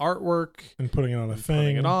the artwork and putting it on a thing,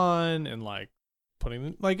 putting it on, and like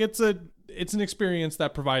putting it's an experience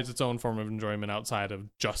that provides its own form of enjoyment outside of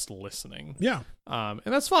just listening. Yeah. And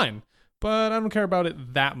that's fine, but I don't care about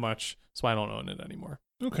it that much, so I don't own it anymore.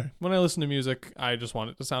 Okay. When I listen to music, I just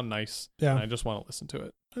want it to sound nice. Yeah. And I just want to listen to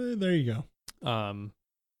it. There you go.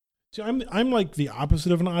 So I'm like the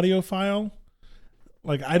opposite of an audiophile.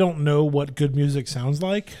 Like I don't know what good music sounds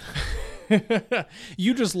like.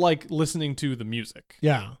 You just like listening to the music.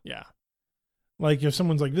 Yeah. Yeah. Like if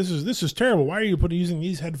someone's like, this is terrible. Why are you using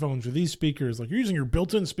these headphones or these speakers? Like you're using your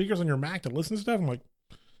built-in speakers on your Mac to listen to stuff. I'm like,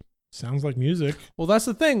 sounds like music. Well, that's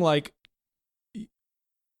the thing. Like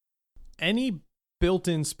any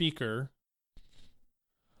built-in speaker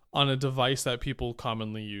on a device that people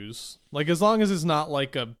commonly use, like as long as it's not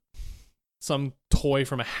like some toy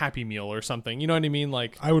from a Happy Meal or something, you know what I mean?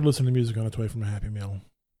 Like I would listen to music on a toy from a Happy Meal.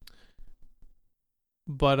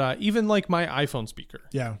 But even like my iPhone speaker,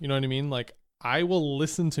 yeah, you know what I mean? Like I will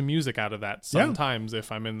listen to music out of that sometimes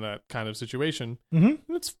if I'm in that kind of situation.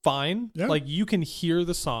 Mm-hmm. It's fine. Yeah. Like you can hear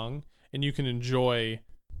the song and you can enjoy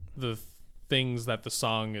the things that the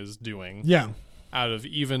song is doing. Yeah. Out of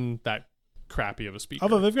even that crappy of a speaker.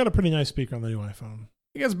 Although they've got a pretty nice speaker on the new iPhone.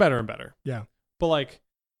 It gets better and better. Yeah. But like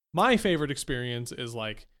my favorite experience is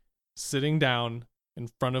like sitting down in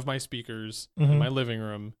front of my speakers Mm-hmm. in my living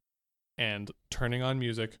room and turning on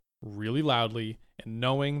music really loudly and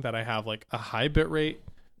knowing that I have like a high bitrate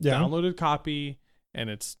downloaded copy and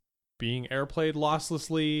it's being airplayed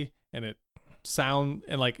losslessly and it sound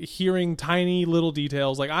and like hearing tiny little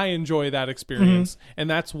details. Like I enjoy that experience, and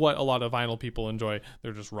that's what a lot of vinyl people enjoy.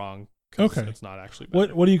 They're just wrong. Okay. It's not actually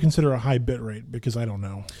better. What do you consider a high bit rate? Because I don't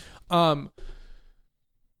know.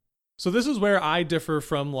 So this is where I differ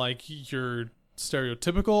from like your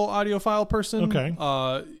stereotypical audiophile person. Okay.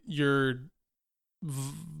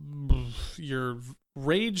 Your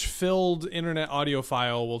rage-filled internet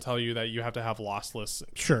audiophile will tell you that you have to have losslessly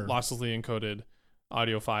encoded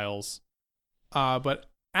audio files. But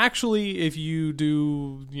actually, if you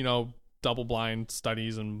do, double-blind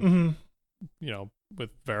studies and, with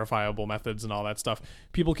verifiable methods and all that stuff,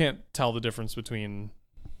 people can't tell the difference between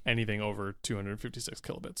anything over 256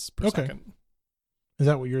 kilobits per second. Is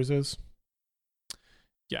that what yours is?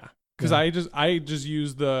 Yeah. Because I just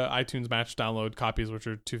use the iTunes Match download copies, which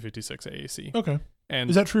are 256 AAC. Okay. And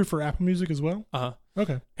is that true for Apple Music as well? Uh-huh.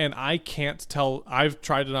 Okay. And I can't tell. I've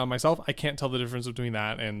tried it on myself. I can't tell the difference between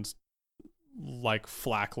that and like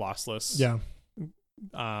FLAC lossless. Yeah.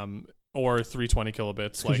 Or 320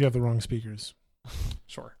 kilobits. Because you have the wrong speakers.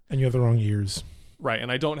 Sure. And you have the wrong ears. Right.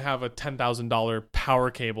 And I don't have a $10,000 power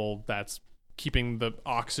cable that's keeping the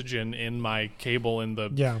oxygen in my cable in the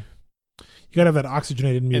You gotta have that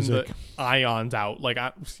oxygenated music. and the ions out. Like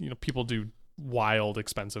people do wild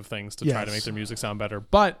expensive things to try to make their music sound better,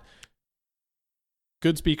 but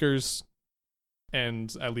good speakers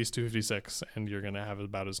and at least 256 and you're gonna have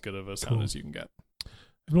about as good of a sound as you can get.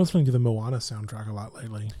 I've been listening to the Moana soundtrack a lot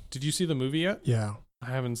lately. Did you see the movie yet? Yeah.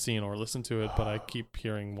 I haven't seen or listened to it, but I keep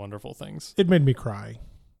hearing wonderful things. It made me cry.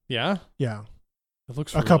 Yeah? Yeah. It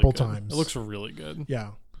looks a couple times. It looks really good.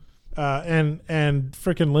 Yeah. And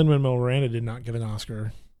frickin' Lin-Manuel Miranda did not get an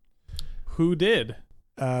Oscar. Who did?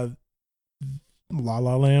 La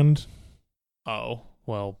La Land. Oh,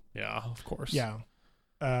 well, yeah, of course. Yeah.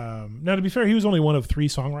 Now, to be fair, he was only one of 3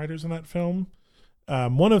 songwriters in that film.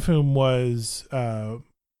 One of whom was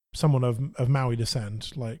someone of Maui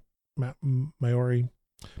descent, like Maori,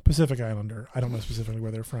 Pacific Islander. I don't know specifically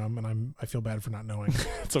where they're from, and I feel bad for not knowing.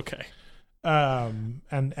 It's okay.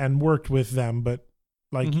 And worked with them, but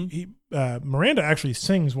like Miranda actually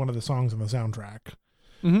sings one of the songs on the soundtrack.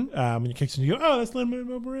 When he kicks in, you go, "Oh, that's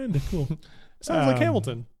Lin-Manuel Miranda, cool." Sounds like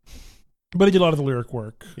Hamilton. But he did a lot of the lyric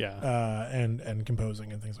work, yeah, and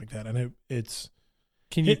composing and things like that. And it's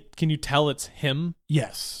can you tell it's him?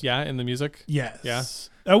 Yes, yeah, in the music, yes, yeah.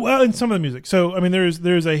 Well, in some of the music. So I mean,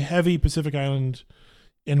 there's a heavy Pacific Island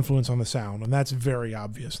influence on the sound, and that's very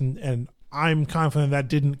obvious. And I'm confident that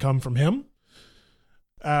didn't come from him.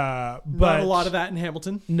 But not a lot of that in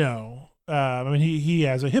Hamilton. No, I mean he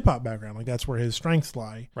has a hip hop background, like that's where his strengths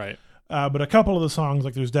lie. Right. But a couple of the songs,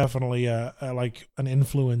 like there's definitely like an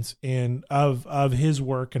influence of his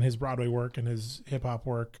work and his Broadway work and his hip hop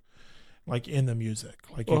work, like in the music.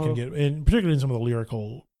 Like you can get, particularly in some of the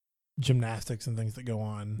lyrical gymnastics and things that go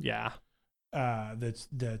on. Yeah.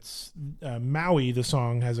 That's Maui. The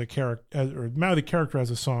song has a character, or Maui the character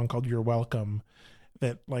has a song called "You're Welcome"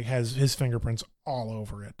 that like has his fingerprints all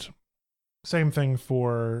over it. Same thing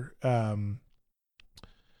for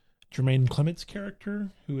Jermaine Clement's character,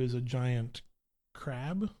 who is a giant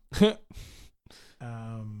crab, who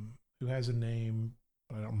has a name,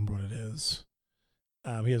 I don't remember what it is.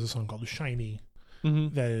 He has a song called "Shiny"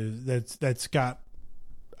 that's got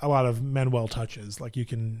a lot of Manuel touches. Like you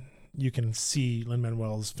can see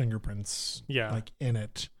Lin-Manuel's fingerprints, like in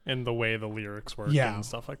it, and the way the lyrics work, and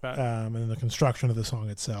stuff like that, and the construction of the song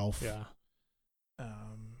itself. Yeah.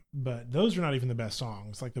 But those are not even the best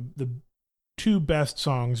songs. Like the 2 best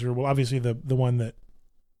songs are, well, obviously the one that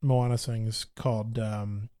Moana sings called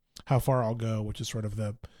 "How Far I'll Go," which is sort of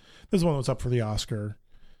this is the one that's up for the Oscar,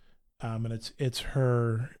 and it's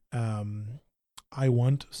her "I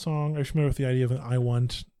Want" song. Are you familiar with the idea of an "I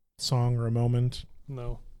Want" song or a moment?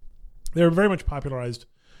 No. They're very much popularized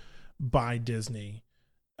by Disney,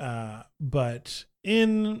 but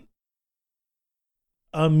in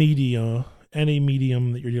a media, any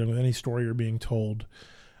medium that you're dealing with, any story you're being told,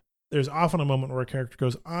 there's often a moment where a character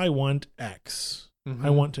goes, "I want X. I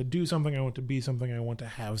want to do something. I want to be something. I want to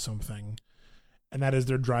have something," and that is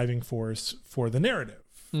their driving force for the narrative.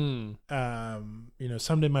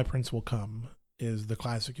 "Someday my prince will come" is the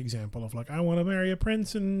classic example of like, I want to marry a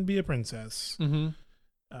prince and be a princess.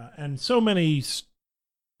 And so many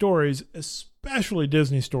stories, especially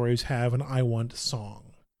Disney stories, have an "I want"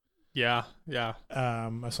 song. Yeah, yeah.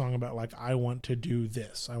 A song about like, I want to do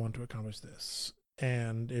this, I want to accomplish this,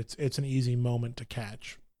 and it's an easy moment to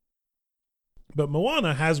catch. But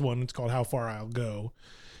Moana has one. It's called How Far I'll Go.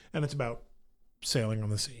 And it's about sailing on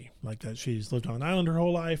the sea. Like that. She's lived on an island her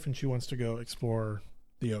whole life and she wants to go explore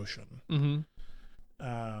the ocean.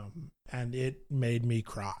 And it made me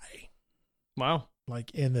cry. Wow.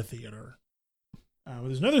 Like in the theater.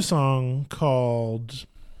 There's another song called,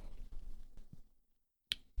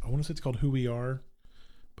 I want to say it's called Who We Are,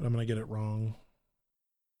 but I'm going to get it wrong.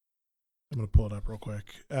 I'm going to pull it up real quick.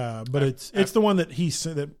 But it's the one that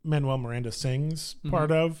that Manuel Miranda sings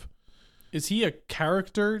part of. Is he a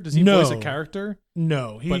character? Does he voice a character?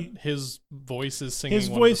 No. But his voice is singing his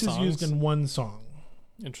one voice of the is songs? used in one song.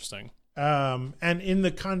 Interesting. And in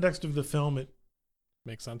the context of the film, it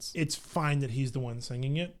makes sense. It's fine that he's the one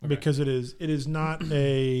singing it Okay. because it is not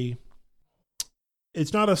a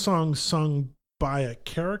song sung by a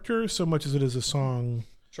character so much as it is a song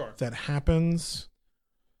that happens.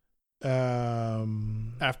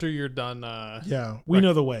 After you're done, We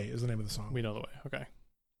Know the Way is the name of the song. We Know the Way. Okay.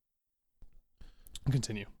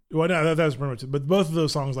 Continue. Well, no, that was pretty much it. But both of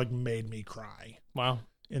those songs like made me cry. Wow.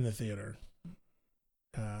 In the theater.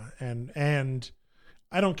 And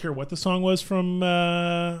I don't care what the song was from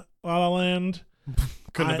La La Land.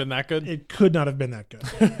 Couldn't have been that good. It could not have been that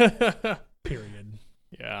good. Period.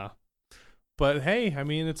 Yeah. But hey, I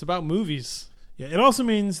mean, it's about movies. Yeah. It also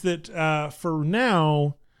means that for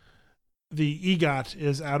now, the EGOT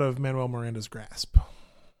is out of Manuel Miranda's grasp.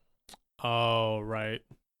 Oh, right.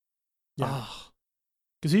 Yeah.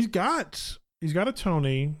 Because he's got a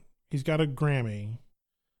Tony, he's got a Grammy.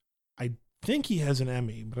 I think he has an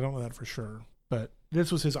Emmy, but I don't know that for sure. But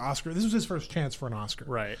this was his Oscar. This was his first chance for an Oscar.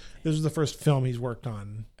 Right. This was the first film he's worked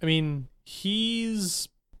on. I mean, he's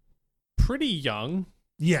pretty young.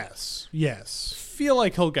 Yes. Feel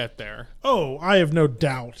like he'll get there. Oh, I have no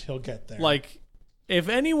doubt he'll get there. Like, if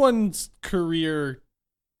anyone's career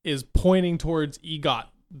is pointing towards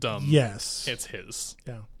EGOT-dom, yes, it's his.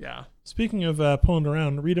 Yeah. Speaking of pulling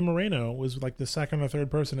around, Rita Moreno was like the second or third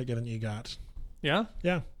person to get an EGOT. Yeah?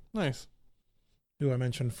 Yeah. Nice. Who I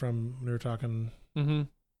mentioned from when we were talking. Mm-hmm.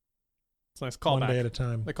 It's a nice callback. One day at a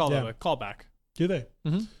time. They call it a callback. Do they?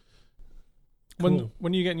 Mm-hmm. Cool.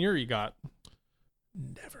 When are you getting your EGOT?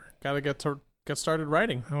 Never. Gotta get started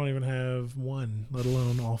writing. I don't even have one, let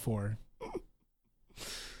alone all four.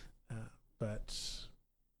 But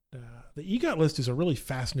the EGOT list is a really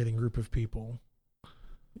fascinating group of people.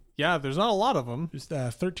 Yeah, there's not a lot of them. Just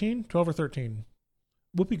 13, 12 or 13.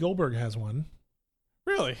 Whoopi Goldberg has one.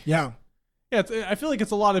 Really? Yeah. Yeah, I feel like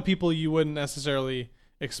it's a lot of people you wouldn't necessarily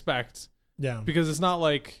expect. Yeah. Because it's not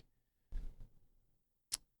like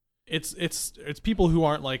it's people who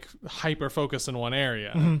aren't like hyper focused in one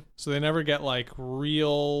area. Mm-hmm. So they never get like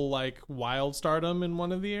real like wild stardom in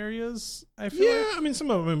one of the areas, I feel like. I mean some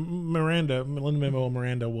of them Lin-Manuel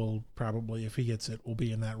Miranda will probably, if he gets it, will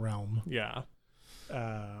be in that realm. Yeah.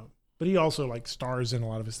 But he also like stars in a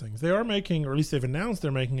lot of his things. They are making, or at least they've announced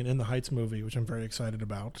they're making an In the Heights movie, which I'm very excited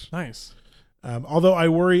about. Nice. Although I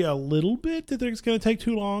worry a little bit that it's going to take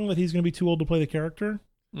too long, that he's going to be too old to play the character.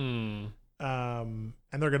 And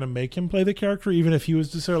they're going to make him play the character, even if he was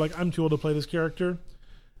to say, like, I'm too old to play this character.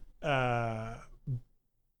 But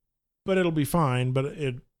it'll be fine. But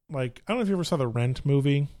I don't know if you ever saw the Rent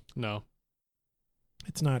movie. No.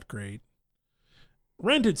 It's not great.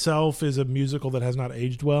 Rent itself is a musical that has not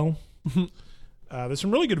aged well. There's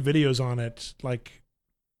some really good videos on it, like,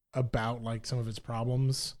 about, like, some of its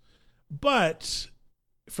problems. But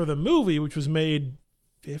for the movie, which was made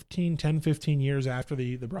 15 years after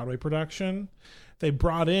the Broadway production, they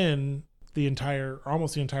brought in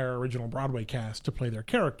almost the entire original Broadway cast to play their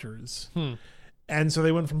characters. And so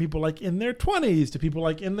they went from people like in their 20s to people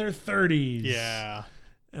like in their 30s. Yeah.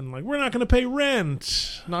 And like, we're not going to pay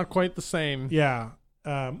rent. Not quite the same. Yeah.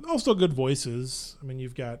 Also good voices. I mean,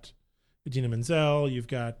 you've got Idina Menzel, you've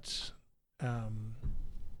got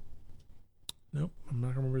nope, I'm not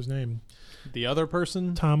gonna remember his name. The other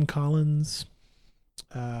person? Tom Collins.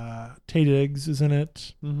 Tate Diggs is in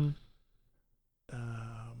it. Mm-hmm.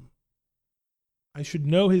 I should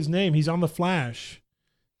know his name. He's on The Flash.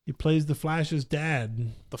 He plays The Flash's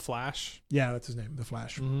dad. The Flash? Yeah, that's his name. The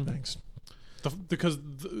Flash. Mm-hmm. Thanks. Because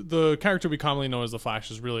the character we commonly know as the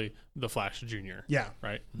Flash is really the Flash Jr. Yeah.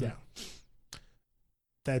 Right? Yeah.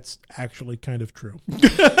 That's actually kind of true.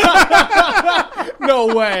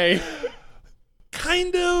 No way.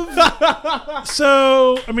 Kind of.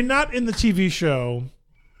 So, I mean, not in the TV show.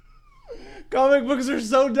 Comic books are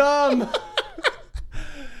so dumb.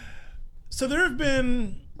 So there have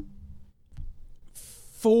been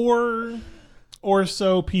 4 or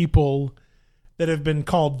so people that have been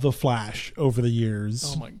called the Flash over the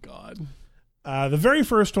years. Oh my god. The very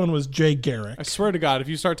first one was Jay Garrick. I swear to God, if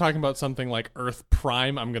you start talking about something like Earth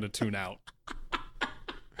Prime, I'm going to tune out.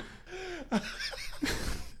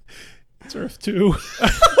 It's Earth 2.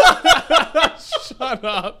 Shut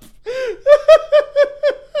up.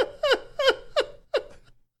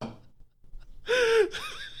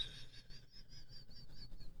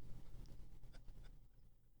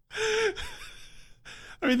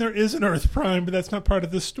 I mean, there is an Earth Prime, but that's not part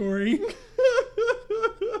of the story.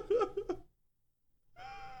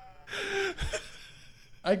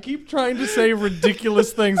 I keep trying to say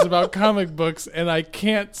ridiculous things about comic books, and I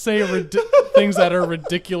can't say things that are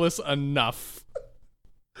ridiculous enough.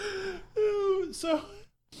 So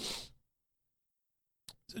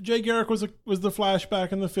Jay Garrick was the Flash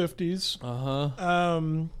back in the 50s.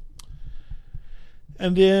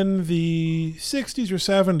 And in the 60s or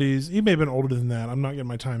 70s, he may have been older than that. I'm not getting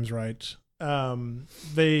my times right.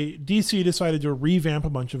 DC decided to revamp a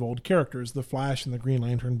bunch of old characters, the Flash and the Green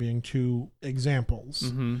Lantern being two examples.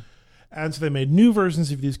 Mm-hmm. And so they made new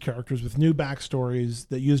versions of these characters with new backstories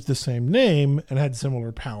that used the same name and had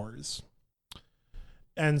similar powers.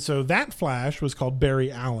 And so that Flash was called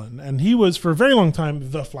Barry Allen, and he was for a very long time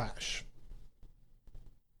the Flash.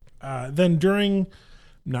 Then during,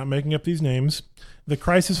 not making up these names, the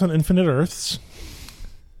Crisis on Infinite Earths,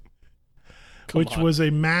 which was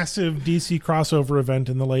a massive DC crossover event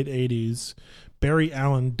in the late 80s, Barry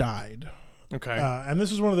Allen died. Okay. And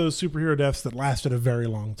this was one of those superhero deaths that lasted a very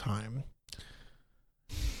long time.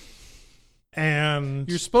 And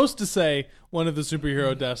you're supposed to say one of the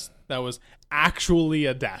superhero deaths that was actually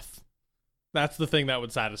a death. That's the thing that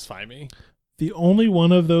would satisfy me. The only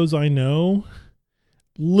one of those I know,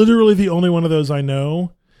 literally the only one of those I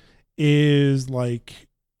know, is like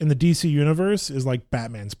in the DC universe is like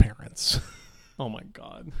Batman's parents. Oh my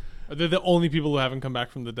God. Are they the only people who haven't come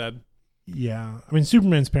back from the dead? Yeah. I mean,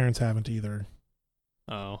 Superman's parents haven't either.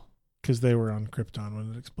 Oh. Because they were on Krypton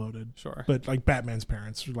when it exploded. Sure. But like Batman's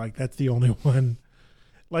parents, like that's the only one.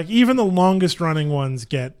 Like even the longest running ones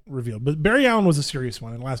get revealed. But Barry Allen was a serious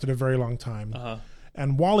one. It lasted a very long time. Uh-huh.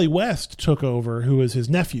 And Wally West took over, who was his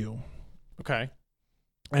nephew. Okay.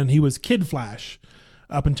 And he was Kid Flash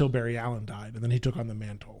up until Barry Allen died. And then he took on the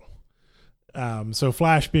mantle. So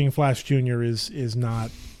Flash being Flash Jr. is not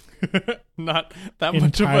not that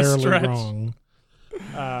much of a entirely stretch. wrong.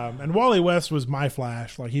 And Wally West was my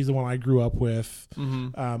Flash. Like he's the one I grew up with.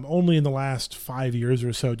 Mm-hmm. Only in the last 5 years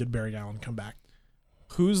or so did Barry Allen come back.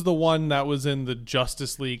 Who's the one that was in the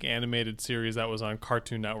Justice League animated series that was on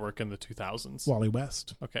Cartoon Network in the 2000s? Wally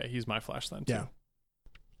West. Okay, he's my Flash then too. Yeah.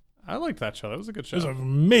 I liked that show. That was a good show. It was an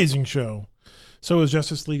amazing show. So was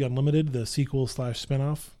Justice League Unlimited, the sequel /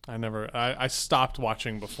 spinoff. I stopped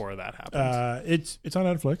watching before that happened. It's on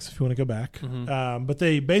Netflix if you want to go back. Mm-hmm. But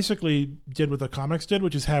they basically did what the comics did,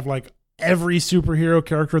 which is have like every superhero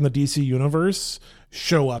character in the DC universe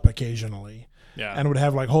show up occasionally. Yeah. And would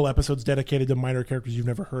have like whole episodes dedicated to minor characters you've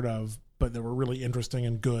never heard of, but that were really interesting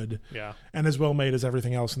and good. Yeah. And as well made as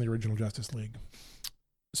everything else in the original Justice League.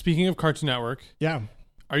 Speaking of Cartoon Network, Yeah.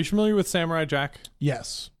 are you familiar with Samurai Jack?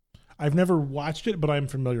 Yes. I've never watched it, but I'm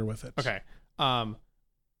familiar with it. Okay.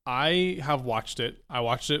 I have watched it. I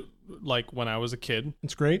watched it like when I was a kid,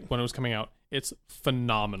 It's great. when it was coming out. It's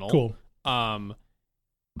phenomenal. Cool. I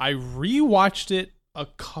rewatched it a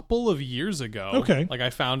couple of years ago. Okay. Like I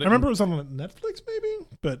found it. I remember it was on Netflix maybe,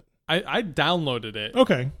 but I downloaded it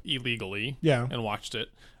okay. illegally Yeah. and watched it.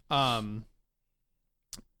 And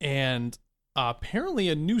apparently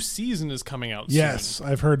a new season is coming out soon. Yes,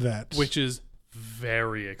 I've heard that. Which is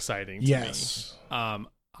very exciting to yes. me.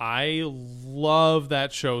 I love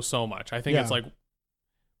that show so much. I think Yeah. it's like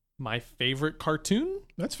my favorite cartoon,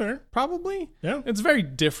 That's fair. probably. Yeah. It's very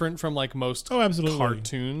different from like most Oh, absolutely.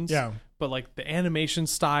 cartoons. Yeah. But like the animation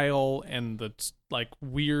style and the like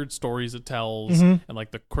weird stories it tells Mhm. and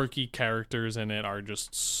like the quirky characters in it are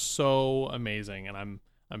just so amazing, and I'm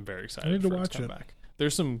very excited I need to for it watch to come it. back.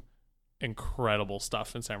 There's some incredible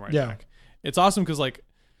stuff in Samurai Yeah. Jack. It's awesome because like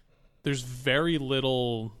there's very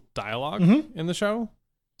little dialogue Mhm. in the show.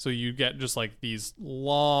 So you get just like these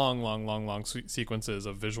long sequences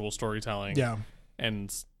of visual storytelling. Yeah.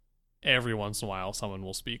 And every once in a while someone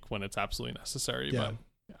will speak when it's absolutely necessary. Yeah. But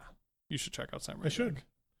yeah, you should check out Samurai I should. Jack.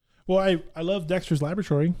 Well, I love Dexter's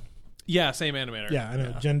Laboratory. Yeah, same animator. Yeah, I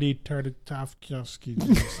know. Jendi Tartakovsky.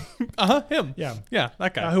 Him. Yeah. Yeah,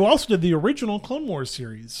 that guy. Who also did the original Clone Wars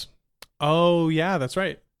series. Oh, yeah, that's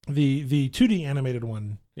right. The 2D animated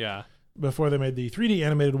one. Yeah. Before they made the 3D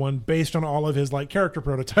animated one based on all of his like character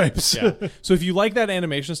prototypes. Yeah. So if you like that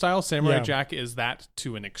animation style, Samurai Yeah. Jack is that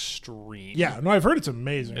to an extreme. Yeah, no, I've heard it's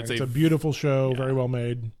amazing. It's a beautiful show, Yeah. very well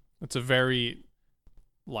made. It's a very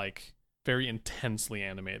like very intensely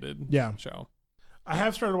animated Yeah. show. I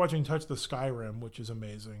have started watching Touch the Skyrim, which is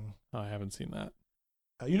amazing. Oh, I haven't seen that.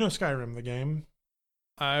 You know Skyrim, the game.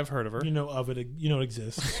 I've heard of her. You know of it. You know it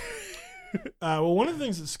exists. Well, one of the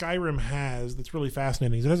things that Skyrim has that's really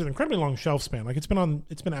fascinating is it has an incredibly long shelf span. Like it's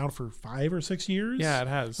been out for 5 or 6 years. Yeah, it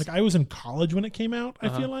has. Like I was in college when it came out. I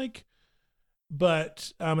feel like,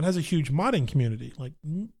 but it has a huge modding community, like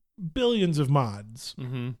billions of mods.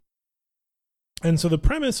 Mm-hmm. And so the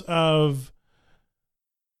premise of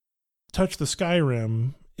Touch the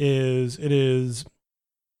Skyrim is it is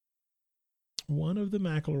one of the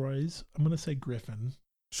McElroys. I'm going to say Griffin.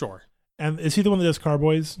 Sure. And is he the one that does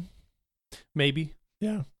Carboys? Maybe.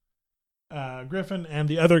 Yeah. Griffin and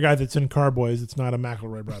the other guy that's in Carboys, it's not a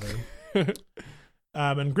McElroy brother.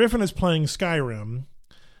 And Griffin is playing Skyrim,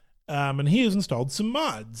 and he has installed some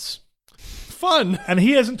mods. Fun! And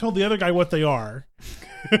he hasn't told the other guy what they are.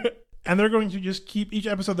 And they're going to just keep, each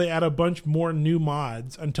episode they add a bunch more new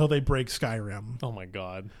mods until they break Skyrim. Oh my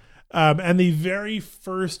god. And the very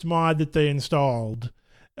first mod that they installed,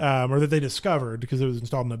 or that they discovered, because it was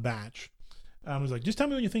installed in a batch, was like, just tell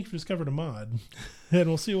me when you think you've discovered a mod, and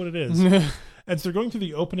we'll see what it is. And so they're going through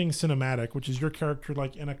the opening cinematic, which is your character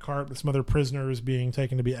like in a cart with some other prisoners being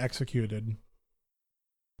taken to be executed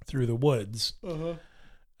through the woods.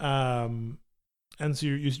 And so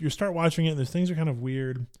you start watching it, and those things are kind of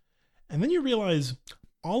weird. And then you realize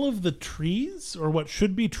all of the trees, or what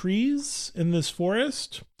should be trees in this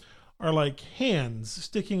forest, are like hands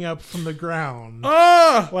sticking up from the ground.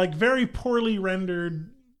 Like very poorly rendered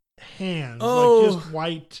hands. Like just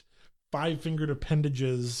white 5-fingered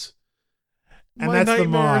appendages. And My that's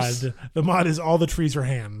nightmares. the mod. The mod is all the trees are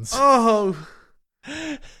hands. Oh.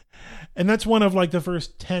 And that's one of like the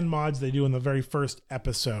first 10 mods they do in the very first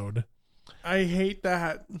episode. I hate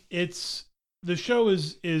that. The show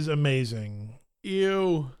is amazing.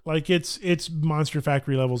 Ew. Like it's Monster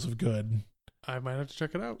Factory levels of good. I might have to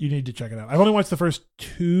check it out. You need to check it out. I've only watched the first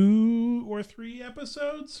 2 or 3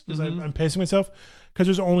 episodes because I'm pacing myself, because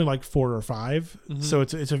there's only like 4 or 5. So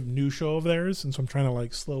it's a new show of theirs, and so I'm trying to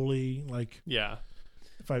like slowly Yeah.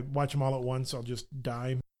 if I watch them all at once, I'll just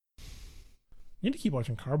die. You need to keep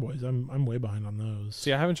watching Carboys. I'm way behind on those.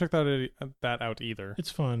 See, I haven't checked that out either. It's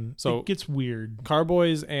fun. So it gets weird.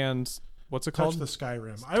 Carboys and what's it called? Touch the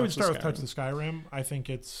Skyrim. I would start with Touch the Skyrim. I think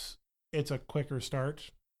it's a quicker start.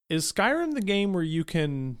 Is Skyrim the game where you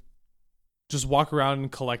can just walk around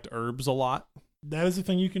and collect herbs a lot? That is the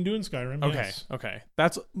thing you can do in Skyrim. Okay, yes. okay.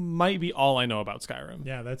 That's might be all I know about Skyrim.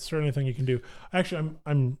 Yeah, that's certainly a thing you can do. Actually,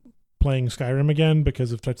 I'm playing Skyrim again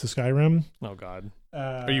because of Touch the Skyrim. Oh god.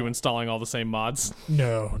 Are you installing all the same mods?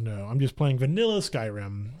 No. I'm just playing vanilla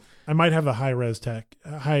Skyrim. I might have the high res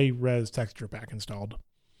texture pack installed.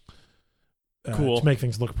 Cool. To make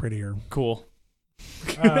things look prettier. Cool.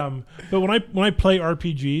 But when I play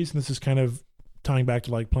RPGs, and this is kind of tying back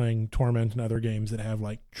to like playing Torment and other games that have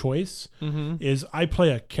like choice, is I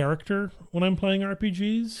play a character when I'm playing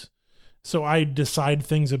RPGs. So I decide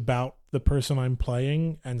things about the person I'm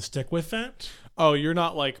playing and stick with that. Oh, you're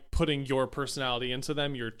not like putting your personality into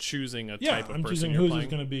them. You're choosing a type of I'm person choosing you're who's playing.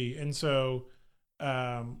 it's going to be. And so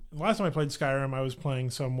last time I played Skyrim, I was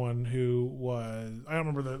playing someone who was, I don't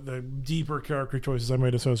remember the deeper character choices I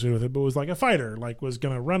made associated with it, but was like a fighter, like was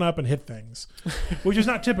going to run up and hit things, which is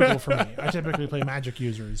not typical for me. I typically play magic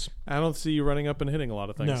users. I don't see you running up and hitting a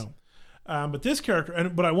lot of things. No. But this character,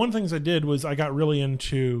 one of the things I did was I got really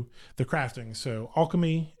into the crafting. So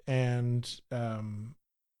alchemy and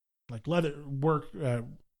like leather work,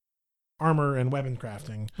 armor and weapon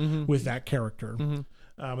crafting with that character.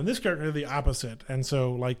 And this character is the opposite. And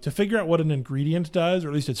so like to figure out what an ingredient does, or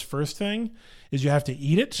at least its first thing, is you have to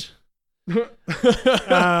eat it.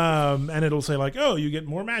 And it'll say like, oh, you get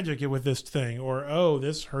more magic with this thing, or oh,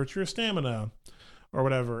 this hurts your stamina, or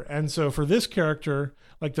whatever. And so for this character,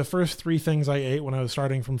 like the first 3 things I ate when I was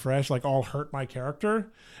starting from fresh, like all hurt my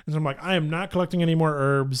character. And so I'm like, I am not collecting any more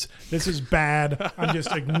herbs. This is bad. I'm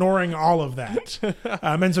just ignoring all of that.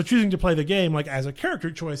 And so choosing to play the game like as a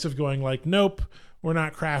character choice of going like, nope, we're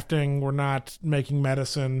not crafting. We're not making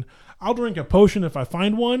medicine. I'll drink a potion if I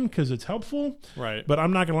find one because it's helpful. Right. But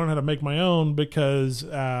I'm not going to learn how to make my own because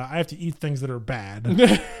I have to eat things that are bad.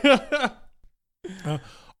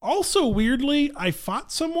 Also, weirdly, I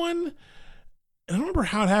fought someone. I don't remember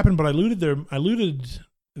how it happened, but I looted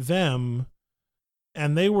them,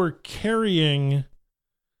 and they were carrying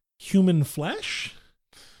human flesh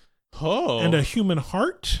and a human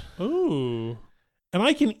heart. Ooh. And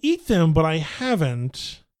I can eat them, but I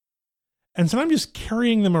haven't. And so I'm just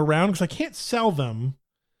carrying them around because I can't sell them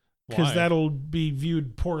because Why? that'll be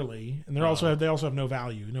viewed poorly. And they also have no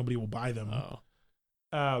value. Nobody will buy them. Oh.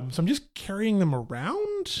 So I'm just carrying them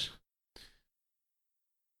around.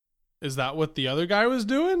 Is that what the other guy was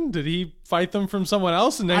doing? Did he fight them from someone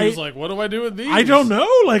else? And then he was like, what do I do with these? I don't know.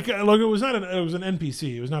 Like it was not it was an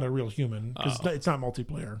NPC. It was not a real human because it's not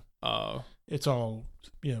multiplayer. Oh. It's all,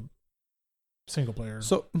 single player.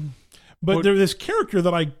 So, but this character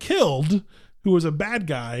that I killed, who was a bad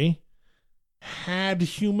guy, had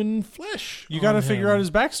human flesh. You got to figure out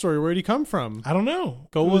his backstory. Where'd he come from? I don't know.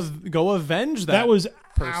 Go avenge that. That was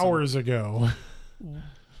person. Hours ago.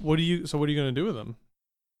 What are you going to do with him?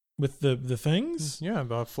 With the things? Yeah,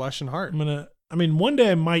 about flesh and heart. One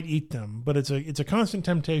day I might eat them, but it's a constant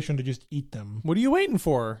temptation to just eat them. What are you waiting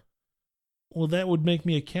for? Well, that would make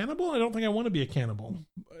me a cannibal. I don't think I want to be a cannibal.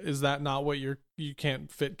 Is that not what you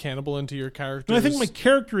can't fit cannibal into your character? I think my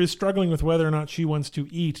character is struggling with whether or not she wants to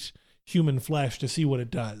eat human flesh to see what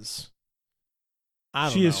it does.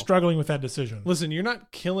 She is struggling with that decision. Listen, you're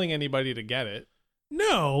not killing anybody to get it.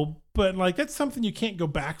 No, but that's something you can't go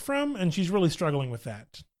back from, and she's really struggling with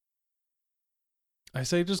that. I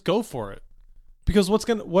say just go for it. Because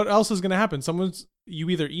what else is gonna happen? You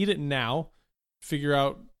either eat it now, figure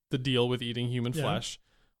out the deal with eating human flesh,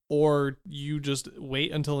 or you just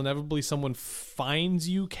wait until inevitably someone finds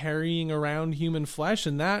you carrying around human flesh,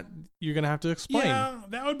 and that you're gonna have to explain. Yeah,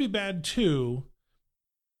 that would be bad too.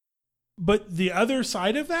 But the other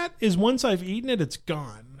side of that is once I've eaten it, it's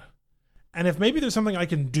gone. And if maybe there's something I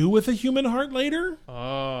can do with a human heart later.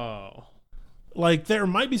 Oh. Like there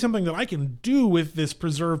might be something that I can do with this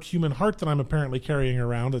preserved human heart that I'm apparently carrying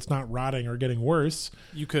around that's not rotting or getting worse.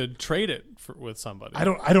 You could trade it with somebody. I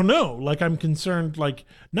don't know. Like I'm concerned, like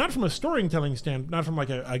not from a storytelling standpoint, not from like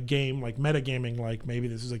a game, like metagaming, like maybe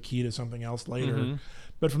this is a key to something else later,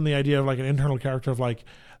 but from the idea of like an internal character of like,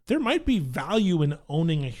 there might be value in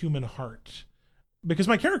owning a human heart. Because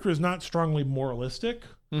my character is not strongly moralistic.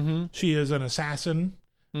 Mm-hmm. She is an assassin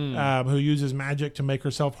who uses magic to make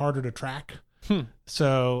herself harder to track.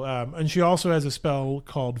 So, and she also has a spell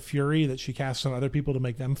called Fury that she casts on other people to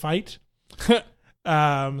make them fight. So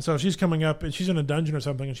if she's coming up and she's in a dungeon or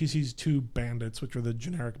something and she sees two bandits, which are the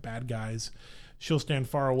generic bad guys, she'll stand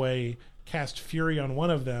far away, cast Fury on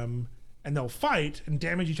one of them, and they'll fight and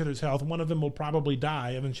damage each other's health. One of them will probably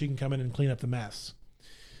die, and then she can come in and clean up the mess.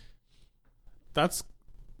 That's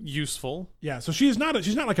useful. Yeah, so she's not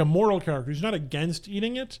like a moral character. She's not against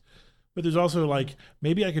eating it. But there's also like,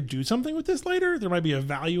 maybe I could do something with this later. There might be a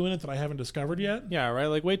value in it that I haven't discovered yet. Yeah, right?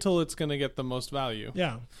 Like, wait till it's going to get the most value.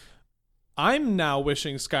 Yeah. I'm now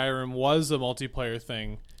wishing Skyrim was a multiplayer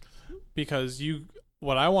thing because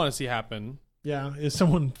what I want to see happen... Yeah, is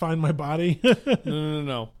someone find my body?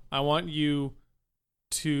 No. I want you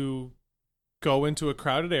to go into a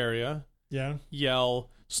crowded area, yell,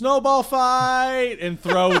 "Snowball fight!" and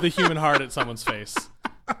throw the human heart at someone's face.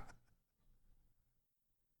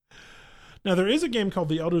 Now, there is a game called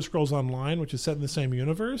The Elder Scrolls Online, which is set in the same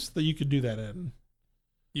universe, that you could do that in.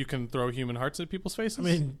 You can throw human hearts at people's faces? I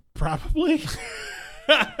mean, probably.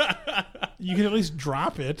 You can at least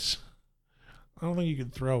drop it. I don't think you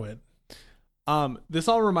could throw it. This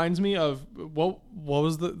all reminds me of, what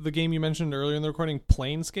was the game you mentioned earlier in the recording?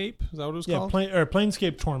 Planescape? Is that what it was called? Yeah,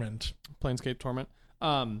 Planescape Torment. Planescape Torment.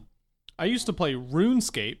 I used to play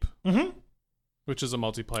RuneScape. Mm-hmm. Which is a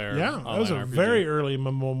multiplayer. Yeah, that was a RPG. very early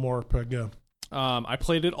MMORPG. I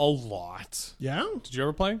played it a lot. Yeah? Did you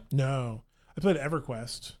ever play? No. I played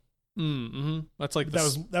EverQuest. Mm-hmm. That's like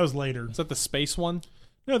that was later. Is that the space one?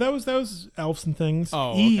 No, that was Elves and Things.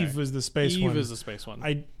 Oh, Eve was the space one. Eve is the space one.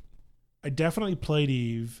 I definitely played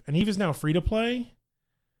Eve, and Eve is now free to play.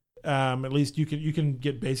 At least you can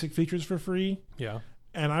get basic features for free. Yeah.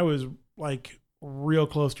 And I was like real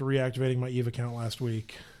close to reactivating my Eve account last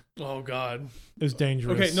week. Oh God, it was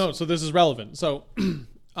dangerous. Okay, no, so this is relevant. So,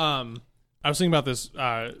 I was thinking about this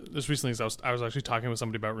recently. So I was actually talking with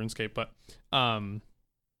somebody about RuneScape, but I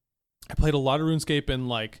played a lot of RuneScape in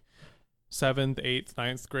like 7th, 8th,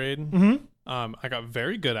 9th grade. Mm-hmm. I got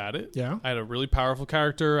very good at it. Yeah, I had a really powerful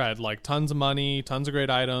character. I had like tons of money, tons of great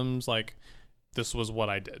items. Like this was what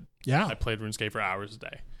I did. Yeah, I played RuneScape for hours a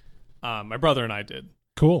day. My brother and I did.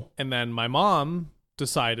 Cool. And then my mom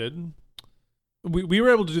decided. We were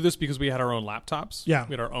able to do this because we had our own laptops. Yeah.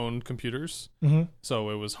 We had our own computers. Mm-hmm. So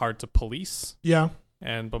it was hard to police. Yeah.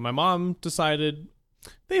 But my mom decided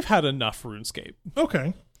they've had enough RuneScape.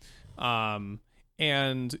 Okay.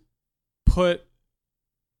 And put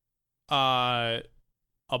a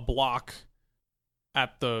block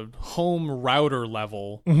at the home router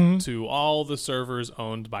level to all the servers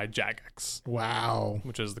owned by Jagex. Wow.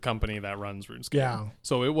 Which is the company that runs RuneScape. Yeah.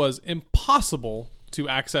 So it was impossible to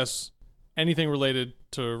access anything related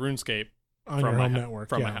to RuneScape on your home network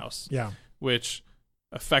from my house. Yeah. Which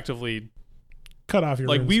effectively Cut off your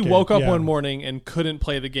like we RuneScape. woke up Yeah. one morning and couldn't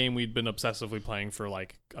play the game we'd been obsessively playing for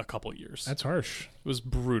like a couple years. That's harsh. It was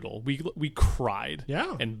brutal. We cried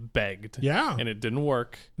Yeah. and begged. Yeah. And it didn't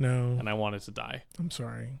work No. and I wanted to die. I'm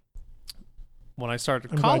sorry. When I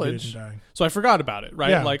started I'm glad you college, didn't die. so I forgot about it, right?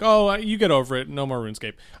 Yeah. Like, oh, you get over it. No more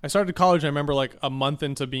RuneScape. I started college. I remember like a month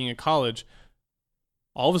into being in college,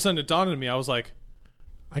 all of a sudden it dawned on me. I was like,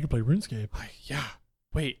 I could play RuneScape. yeah,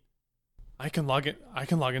 wait, I can log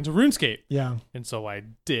into RuneScape. Yeah. And so I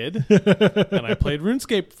did, and I played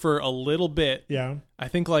RuneScape for a little bit. Yeah. I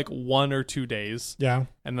think like 1 or 2 days. Yeah.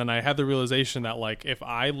 And then I had the realization that like if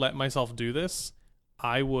I let myself do this,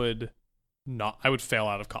 I would fail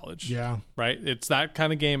out of college. Yeah. Right? It's that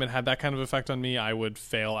kind of game. It had that kind of effect on me. I would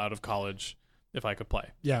fail out of college if I could play.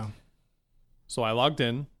 Yeah. So I logged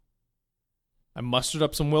in. I mustered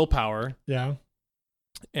up some willpower, Yeah.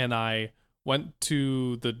 and I went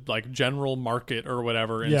to the like general market or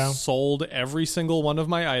whatever and Yeah. sold every single one of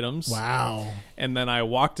my items. Wow. And then I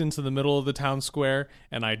walked into the middle of the town square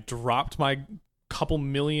and I dropped my couple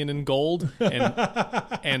million in gold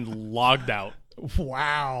and logged out.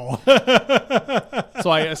 Wow. So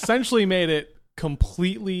I essentially made it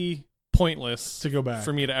completely pointless To go back.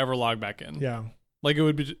 for me to ever log back in. Yeah. Like it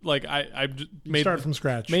would be like I made Start from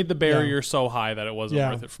scratch. made the barrier so high that it wasn't Yeah.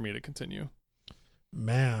 worth it for me to continue.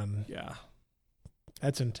 Man, Yeah.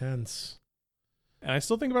 that's intense. And I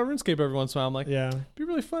still think about RuneScape every once in a while. I'm like, Yeah. it'd be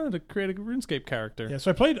really fun to create a RuneScape character. Yeah.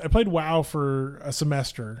 So I played WoW for a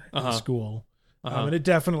semester in Uh-huh. school. Uh-huh. And it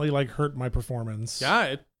definitely like hurt my performance.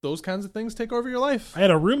 Yeah, those kinds of things take over your life. I had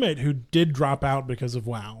a roommate who did drop out because of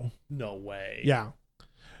WoW. No way. Yeah.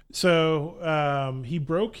 So he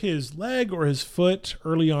broke his leg or his foot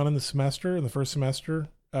early on in the semester, in the first semester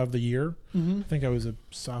of the year. Mm-hmm. I think I was a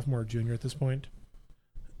sophomore or junior at this point.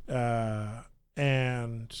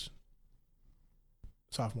 And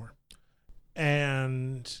sophomore.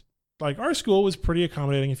 And like our school was pretty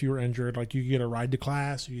accommodating if you were injured. Like you could get a ride to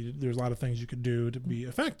class. There's a lot of things you could do to be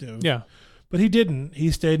effective. Yeah. But he didn't.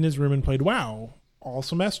 He stayed in his room and played WoW all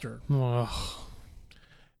semester. Ugh.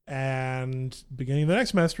 And beginning of the next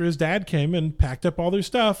semester, his dad came and packed up all their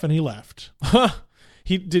stuff and he left.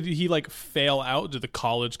 Did he like fail out? Did the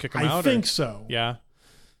college kick him out? I think so. Yeah.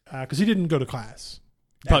 Because he didn't go to class.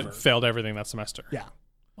 But Ever. failed everything that semester. Yeah.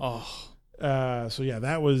 Oh. So yeah,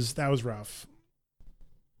 that was rough.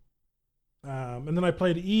 And then I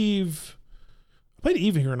played Eve. I played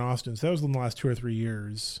Eve here in Austin, so that was in the last 2 or 3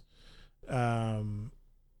 years. And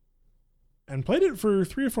played it for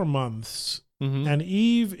 3 or 4 months. Mm-hmm. And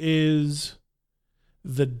Eve is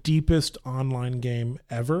the deepest online game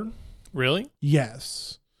ever. Really?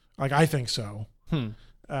 Yes. Like I think so.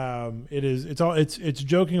 It is. It's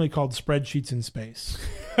jokingly called Spreadsheets in Space.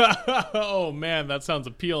 Oh man, that sounds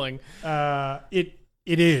appealing. It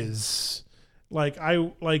is. Like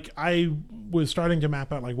I was starting to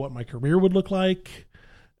map out like what my career would look like.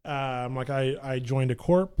 I joined a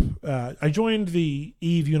corp. I joined the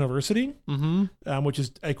Eve University, which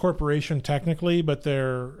is a corporation technically, but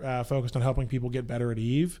they're focused on helping people get better at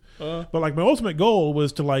Eve. But like my ultimate goal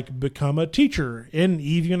was to like become a teacher in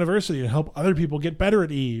Eve University and help other people get better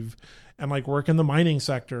at Eve, and like work in the mining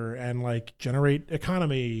sector and like generate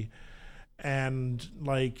economy, and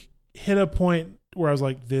like hit a point where I was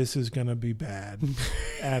like, this is going to be bad,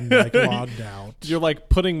 and like logged out. You're like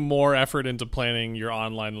putting more effort into planning your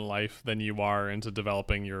online life than you are into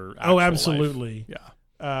developing your actual life. Absolutely. Yeah.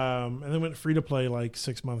 And then went free to play like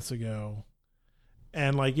 6 months ago.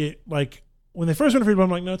 And like when they first went free to play,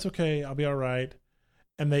 I'm like, no, it's okay. I'll be all right.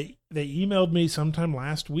 And they emailed me sometime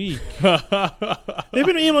last week. They've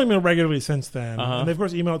been emailing me regularly since then. And they of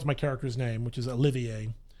course emailed it to my character's name, which is Olivier.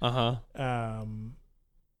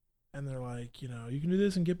 And they're like, you can do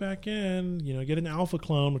this and get back in, get an alpha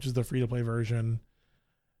clone, which is the free to play version.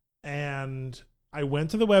 And I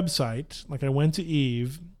went to the website, like I went to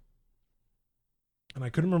Eve, and I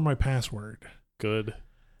couldn't remember my password. Good.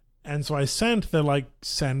 And so I sent the like,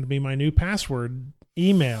 send me my new password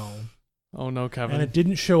email. Oh no, Kevin. And it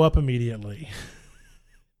didn't show up immediately.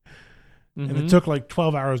 And it took like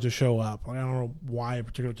 12 hours to show up. Like, I don't know why it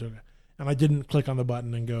particularly took. And I didn't click on the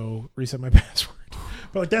button and go reset my password.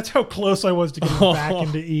 But like that's how close I was to getting back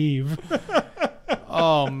into Eve.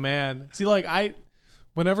 Oh man. See, like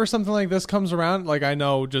whenever something like this comes around, like I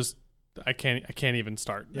know just I can't even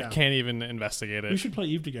start. Yeah. I can't even investigate it. We should play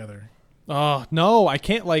Eve together. Oh no, I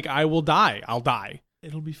can't. Like I will die. I'll die.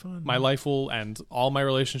 It'll be fun. My life will end. All my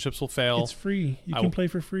relationships will fail. It's free. You can play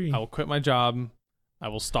for free. I will quit my job. I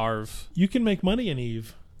will starve. You can make money in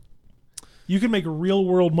Eve. You can make real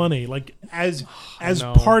world money, like as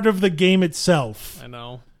part of the game itself. I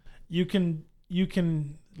know. You can you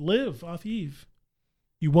can live off Eve.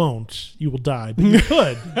 You won't. You will die, but you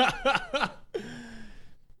could.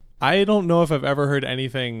 I don't know if I've ever heard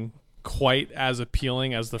anything quite as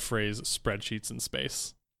appealing as the phrase spreadsheets in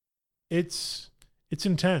space. It's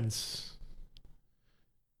intense.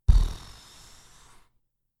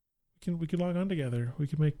 We can log on together. We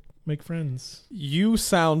can make friends. You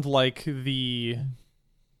sound like the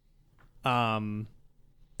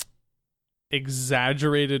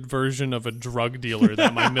exaggerated version of a drug dealer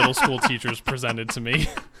that my middle school teachers presented to me.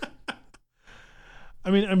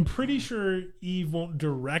 I mean, I'm pretty sure Eve won't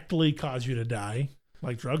directly cause you to die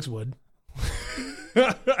like drugs would.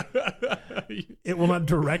 It will not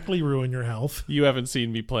directly ruin your health. You haven't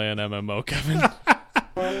seen me play an MMO, Kevin.